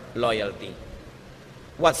our loyalty.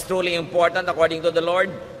 What's truly important according to the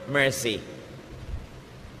Lord? Mercy.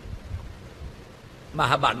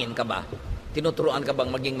 Mahabagin ka ba? Tinuturuan ka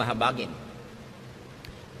bang maging mahabagin?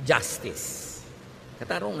 Justice.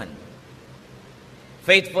 Katarungan.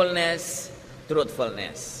 Faithfulness,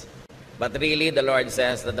 truthfulness. But really, the Lord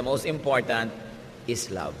says that the most important is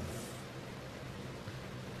love.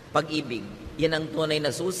 Pag-ibig. Yan ang tunay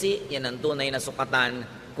na susi, yan ang tunay na sukatan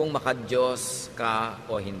kung maka-Diyos ka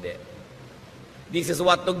o hindi. This is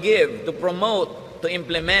what to give, to promote, to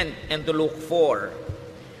implement, and to look for.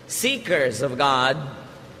 Seekers of God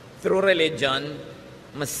through religion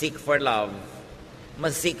must seek for love,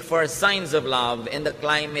 must seek for signs of love in the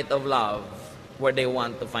climate of love where they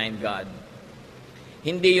want to find God.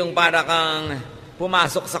 Hindi yung para kang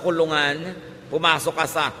pumasok sa kulungan, pumasok ka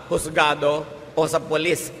sa husgado o sa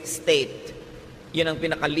police state. Yun ang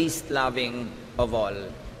pinaka-least loving of all.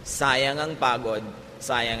 Sayang ang pagod,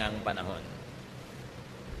 sayang ang panahon.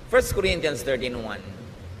 1 Corinthians 13:1.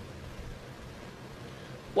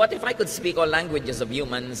 What if I could speak all languages of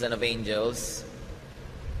humans and of angels?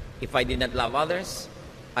 If I did not love others,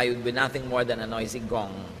 I would be nothing more than a noisy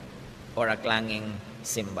gong or a clanging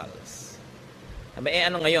cymbals. Sabi,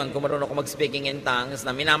 ano ngayon, kung marunong ko mag-speaking in tongues,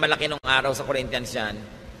 na minamalaki nung araw sa Corinthians yan,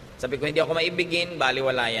 sabi ko, hindi ako maibigin,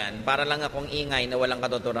 baliwala yan. Para lang akong ingay na walang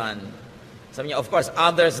katuturan. Sabi niya, of course,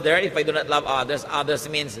 others there, if I do not love others, others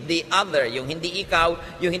means the other. Yung hindi ikaw,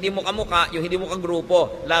 yung hindi mo kamukha, yung hindi mo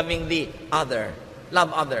kagrupo, loving the other.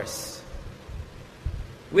 Love others.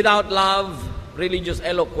 Without love, religious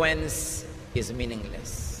eloquence is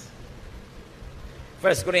meaningless.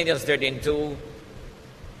 1 Corinthians 13:2.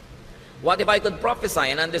 What if I could prophesy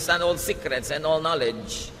and understand all secrets and all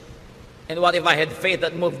knowledge? And what if I had faith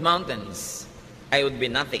that moved mountains? I would be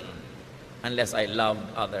nothing unless I loved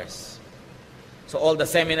others. So all the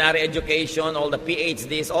seminary education, all the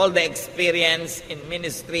PhDs, all the experience in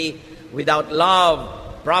ministry, without love,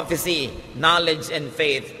 prophecy, knowledge, and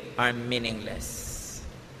faith are meaningless.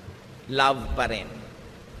 Love pa rin.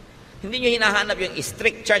 Hindi nyo hinahanap yung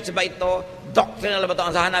strict church ba ito? Doctrinal ba ito?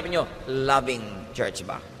 Ang hahanapin nyo, loving church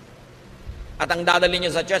ba? At ang dadalhin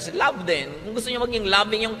nyo sa church, love din. Kung gusto nyo maging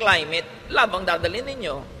loving yung climate, love ang dadalhin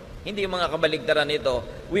ninyo. Hindi yung mga kabaligtaran nito.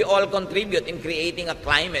 We all contribute in creating a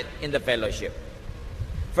climate in the fellowship.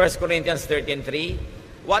 1 Corinthians 13:3.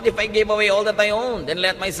 What if I gave away all that I owned and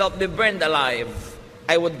let myself be burned alive?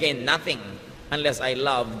 I would gain nothing unless I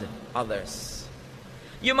loved others.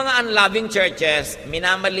 Yung mga unloving churches,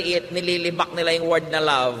 minamaliit, nililibak nila yung word na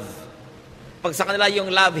love. Pag sa kanila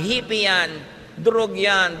yung love, hippie yan, durog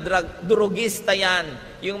yan, durugista yan,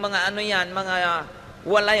 yung mga ano yan, mga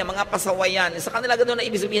wala yan, mga pasaway yan. Sa kanila ganoon na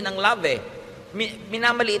ibig sabihin ng love eh.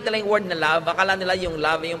 Minamaliit nila yung word na love. Akala nila yung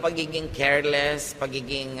love yung pagiging careless,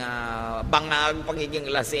 pagiging bangag, pagiging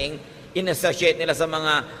lasing. In-associate nila sa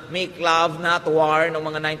mga make love, not war,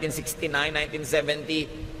 noong mga 1969,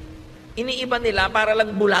 1970. Iniiba nila para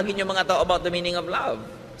lang bulagin yung mga tao about the meaning of love.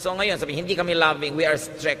 So ngayon, sabi, hindi kami loving, we are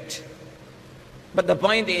strict. But the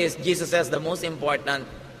point is, Jesus says the most important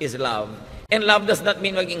is love. And love does not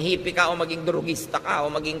mean maging hippie ka o maging drugista ka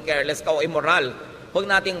o maging careless ka o immoral. Huwag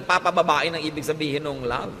nating papababain ang ibig sabihin ng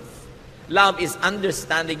love. Love is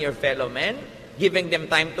understanding your fellow men, giving them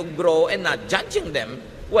time to grow and not judging them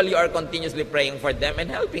while you are continuously praying for them and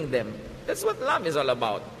helping them. That's what love is all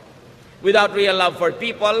about. Without real love for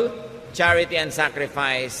people, charity and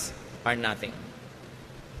sacrifice are nothing.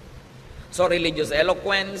 So religious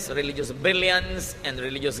eloquence, religious brilliance, and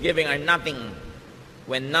religious giving are nothing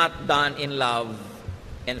when not done in love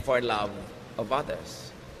and for love of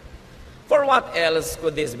others. For what else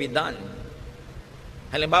could this be done?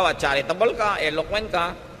 Halimbawa, charitable ka, eloquent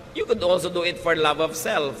ka, you could also do it for love of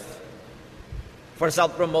self, for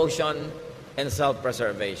self-promotion and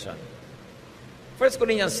self-preservation. 1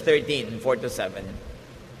 Corinthians 13, 4-7.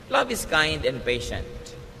 Love is kind and patient,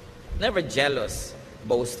 never jealous,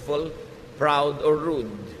 boastful, proud, or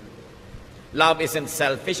rude. Love isn't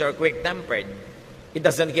selfish or quick-tempered. It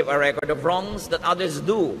doesn't keep a record of wrongs that others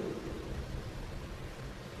do.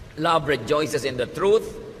 Love rejoices in the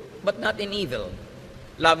truth, but not in evil.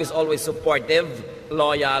 Love is always supportive,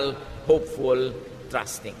 loyal, hopeful,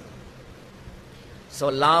 trusting. So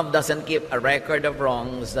love doesn't keep a record of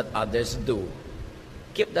wrongs that others do.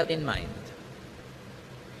 Keep that in mind.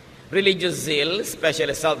 Religious zeal,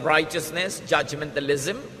 especially self-righteousness,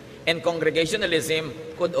 judgmentalism, and congregationalism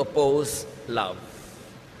could oppose love.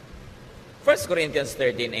 1 Corinthians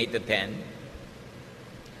 13, 8-10.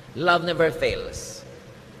 Love never fails.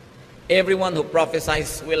 Everyone who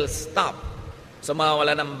prophesies will stop. So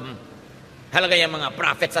mawawala ng halaga yung mga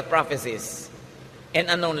prophets at prophecies. And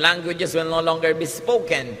unknown languages will no longer be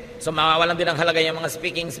spoken. So mawawalan din ang halaga yung mga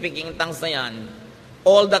speaking tongues na yan.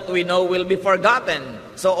 All that we know will be forgotten.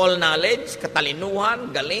 So all knowledge, katalinuhan,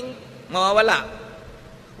 galing, mawawala.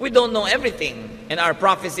 We don't know everything, and our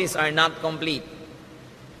prophecies are not complete.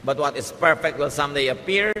 But what is perfect will someday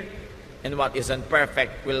appear, and what isn't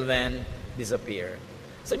perfect will then disappear.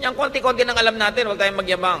 So niyang konti-konti nang alam natin, huwag tayong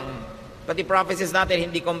magyabang. Pati prophecies natin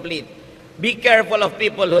hindi complete. Be careful of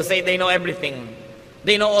people who say they know everything.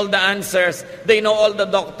 They know all the answers. They know all the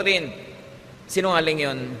doctrine. Sinungaling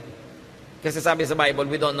yun. Kasi sabi sa Bible,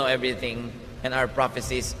 we don't know everything and our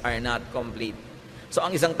prophecies are not complete. So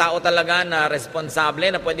ang isang tao talaga na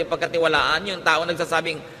responsable, na pwede pagkatiwalaan, yung tao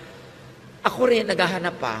nagsasabing, ako rin,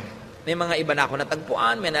 naghahanap pa. May mga iba na ako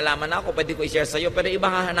natagpuan, may nalaman na ako, pwede ko i-share sa'yo, pero iba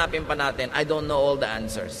hahanapin pa natin. I don't know all the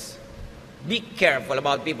answers. Be careful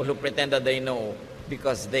about people who pretend that they know,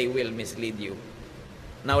 because they will mislead you.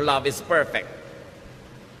 Now, love is perfect.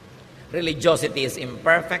 Religiosity is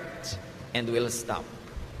imperfect and will stop.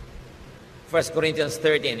 1 Corinthians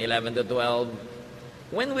 13, 11-12.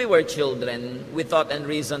 When we were children, we thought and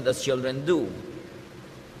reasoned as children do.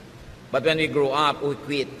 But when we grew up, we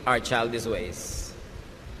quit our childish ways.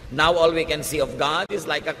 Now all we can see of God is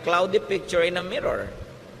like a cloudy picture in a mirror.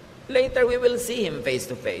 Later we will see Him face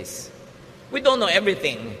to face. We don't know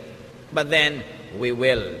everything, but then we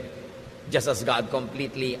will, just as God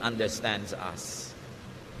completely understands us.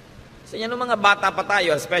 So yan mga bata pa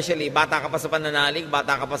tayo, especially bata ka pa sa pananalig,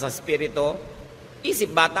 bata ka pa sa spirito,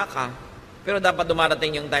 isip bata ka, pero dapat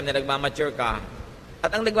dumarating yung time na nagmamature ka.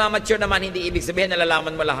 At ang nagmamature naman, hindi ibig sabihin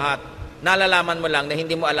nalalaman mo lahat. Nalalaman mo lang na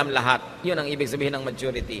hindi mo alam lahat. Yun ang ibig sabihin ng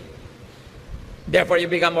maturity. Therefore,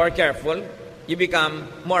 you become more careful, you become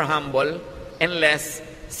more humble, and less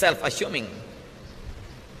self-assuming.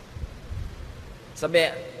 Sabi,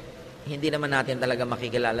 hindi naman natin talaga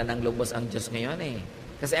makikilala ng lubos ang Diyos ngayon eh.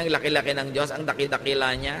 Kasi ang laki-laki ng Diyos, ang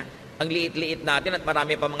daki-dakila niya, ang liit-liit natin at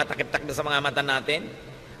marami pa mga takip-takip sa mga mata natin.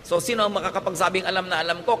 So, sino ang makakapagsabing alam na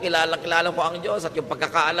alam ko, kilala ko ang Diyos at yung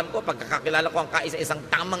pagkakaalam ko, pagkakakilala ko ang kaisa-isang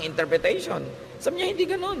tamang interpretation. Sabi niya, hindi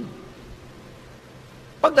ganun.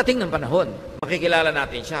 Pagdating ng panahon, makikilala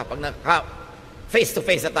natin siya. Pag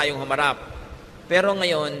face-to-face na tayong humarap. Pero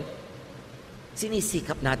ngayon,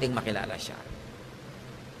 sinisikap nating makilala siya.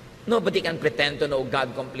 Nobody can pretend to know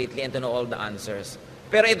God completely and to know all the answers.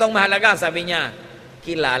 Pero itong mahalaga, sabi niya,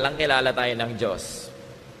 kilalang-kilala tayo ng Diyos.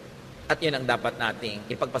 At yun ang dapat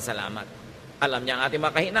nating ipagpasalamat. Alam niya ang ating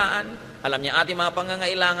mga kahinaan, alam niya ang ating mga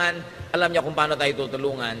pangangailangan, alam niya kung paano tayo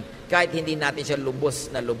tutulungan, kahit hindi natin siya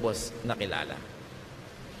lubos na kilala.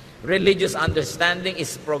 Religious understanding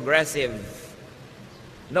is progressive.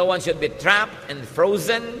 No one should be trapped and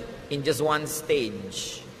frozen in just one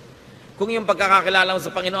stage. Kung yung pagkakakilala mo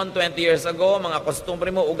sa Panginoon 20 years ago, mga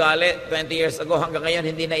kostumbre mo, ugali, 20 years ago hanggang ngayon,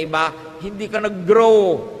 hindi na iba, hindi ka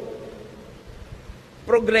nag-grow.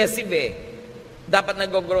 Progressive eh. Dapat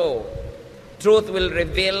nag-grow. Truth will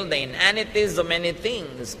reveal the inanities of many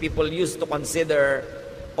things people used to consider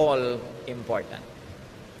all important.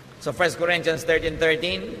 So 1 Corinthians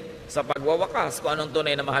 13:13, sa pagwawakas, kung anong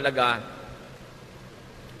tunay na mahalaga.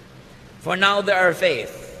 For now there are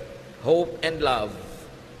faith, hope, and love.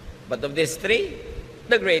 But of these three,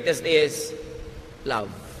 The greatest is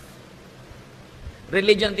love.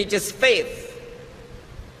 Religion teaches faith,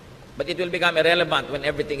 but it will become irrelevant when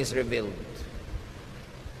everything is revealed.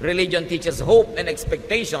 Religion teaches hope and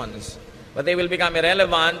expectations, but they will become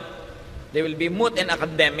irrelevant. They will be moot and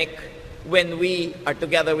academic when we are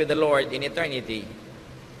together with the Lord in eternity.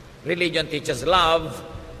 Religion teaches love,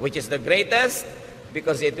 which is the greatest,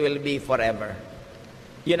 because it will be forever.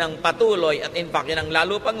 Yun ang patuloy at in fact, yun ang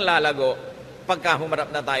lalo pang lalago pagka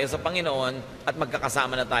humarap na tayo sa Panginoon at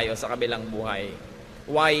magkakasama na tayo sa kabilang buhay.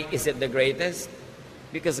 Why is it the greatest?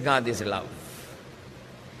 Because God is love.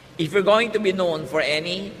 If you're going to be known for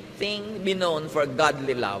anything, be known for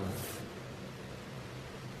godly love.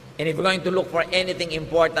 And if you're going to look for anything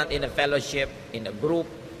important in a fellowship, in a group,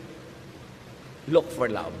 look for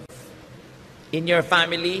love. In your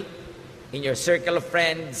family, in your circle of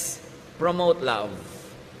friends, promote love.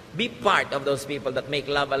 Be part of those people that make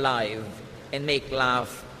love alive and make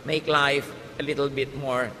life a little bit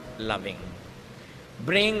more loving.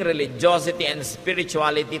 Bring religiosity and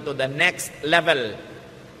spirituality to the next level,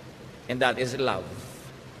 and that is love.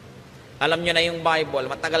 Alam nyo na yung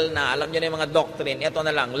Bible, matagal na, alam nyo na yung mga doctrine, ito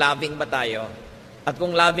na lang, loving ba tayo? At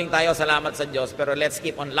kung loving tayo, salamat sa Diyos, pero let's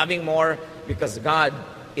keep on loving more because God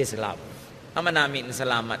is love. Ama namin,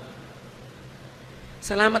 salamat.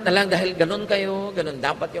 Salamat na lang dahil ganun kayo, ganun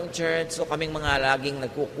dapat yung church. So kaming mga laging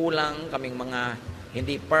nagkukulang, kaming mga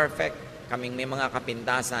hindi perfect, kaming may mga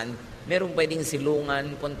kapintasan, merong pwedeng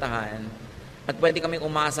silungan, puntahan, at pwede kaming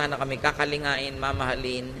umasa na kami kakalingain,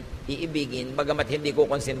 mamahalin, iibigin, bagamat hindi ko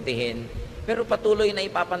konsentihin, pero patuloy na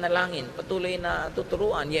ipapanalangin, patuloy na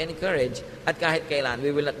tuturuan, i-encourage, at kahit kailan, we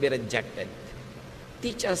will not be rejected.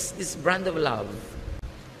 Teach us this brand of love,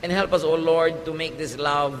 and help us, O Lord, to make this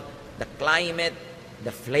love the climate, the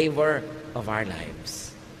flavor of our lives.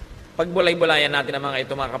 Pagbulay-bulayan natin ang mga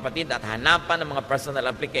ito, mga kapatid, at hanapan ng mga personal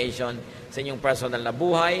application sa inyong personal na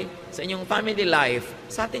buhay, sa inyong family life,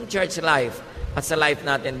 sa ating church life, at sa life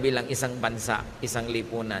natin bilang isang bansa, isang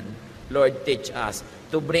lipunan. Lord, teach us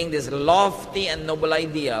to bring these lofty and noble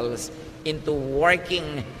ideals into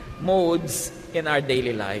working modes in our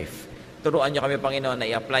daily life. Turuan niyo kami, Panginoon, na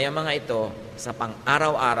i-apply ang mga ito sa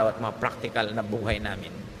pang-araw-araw at mga practical na buhay namin.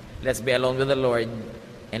 Let's be alone with the Lord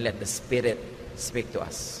and let the Spirit speak to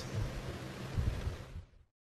us.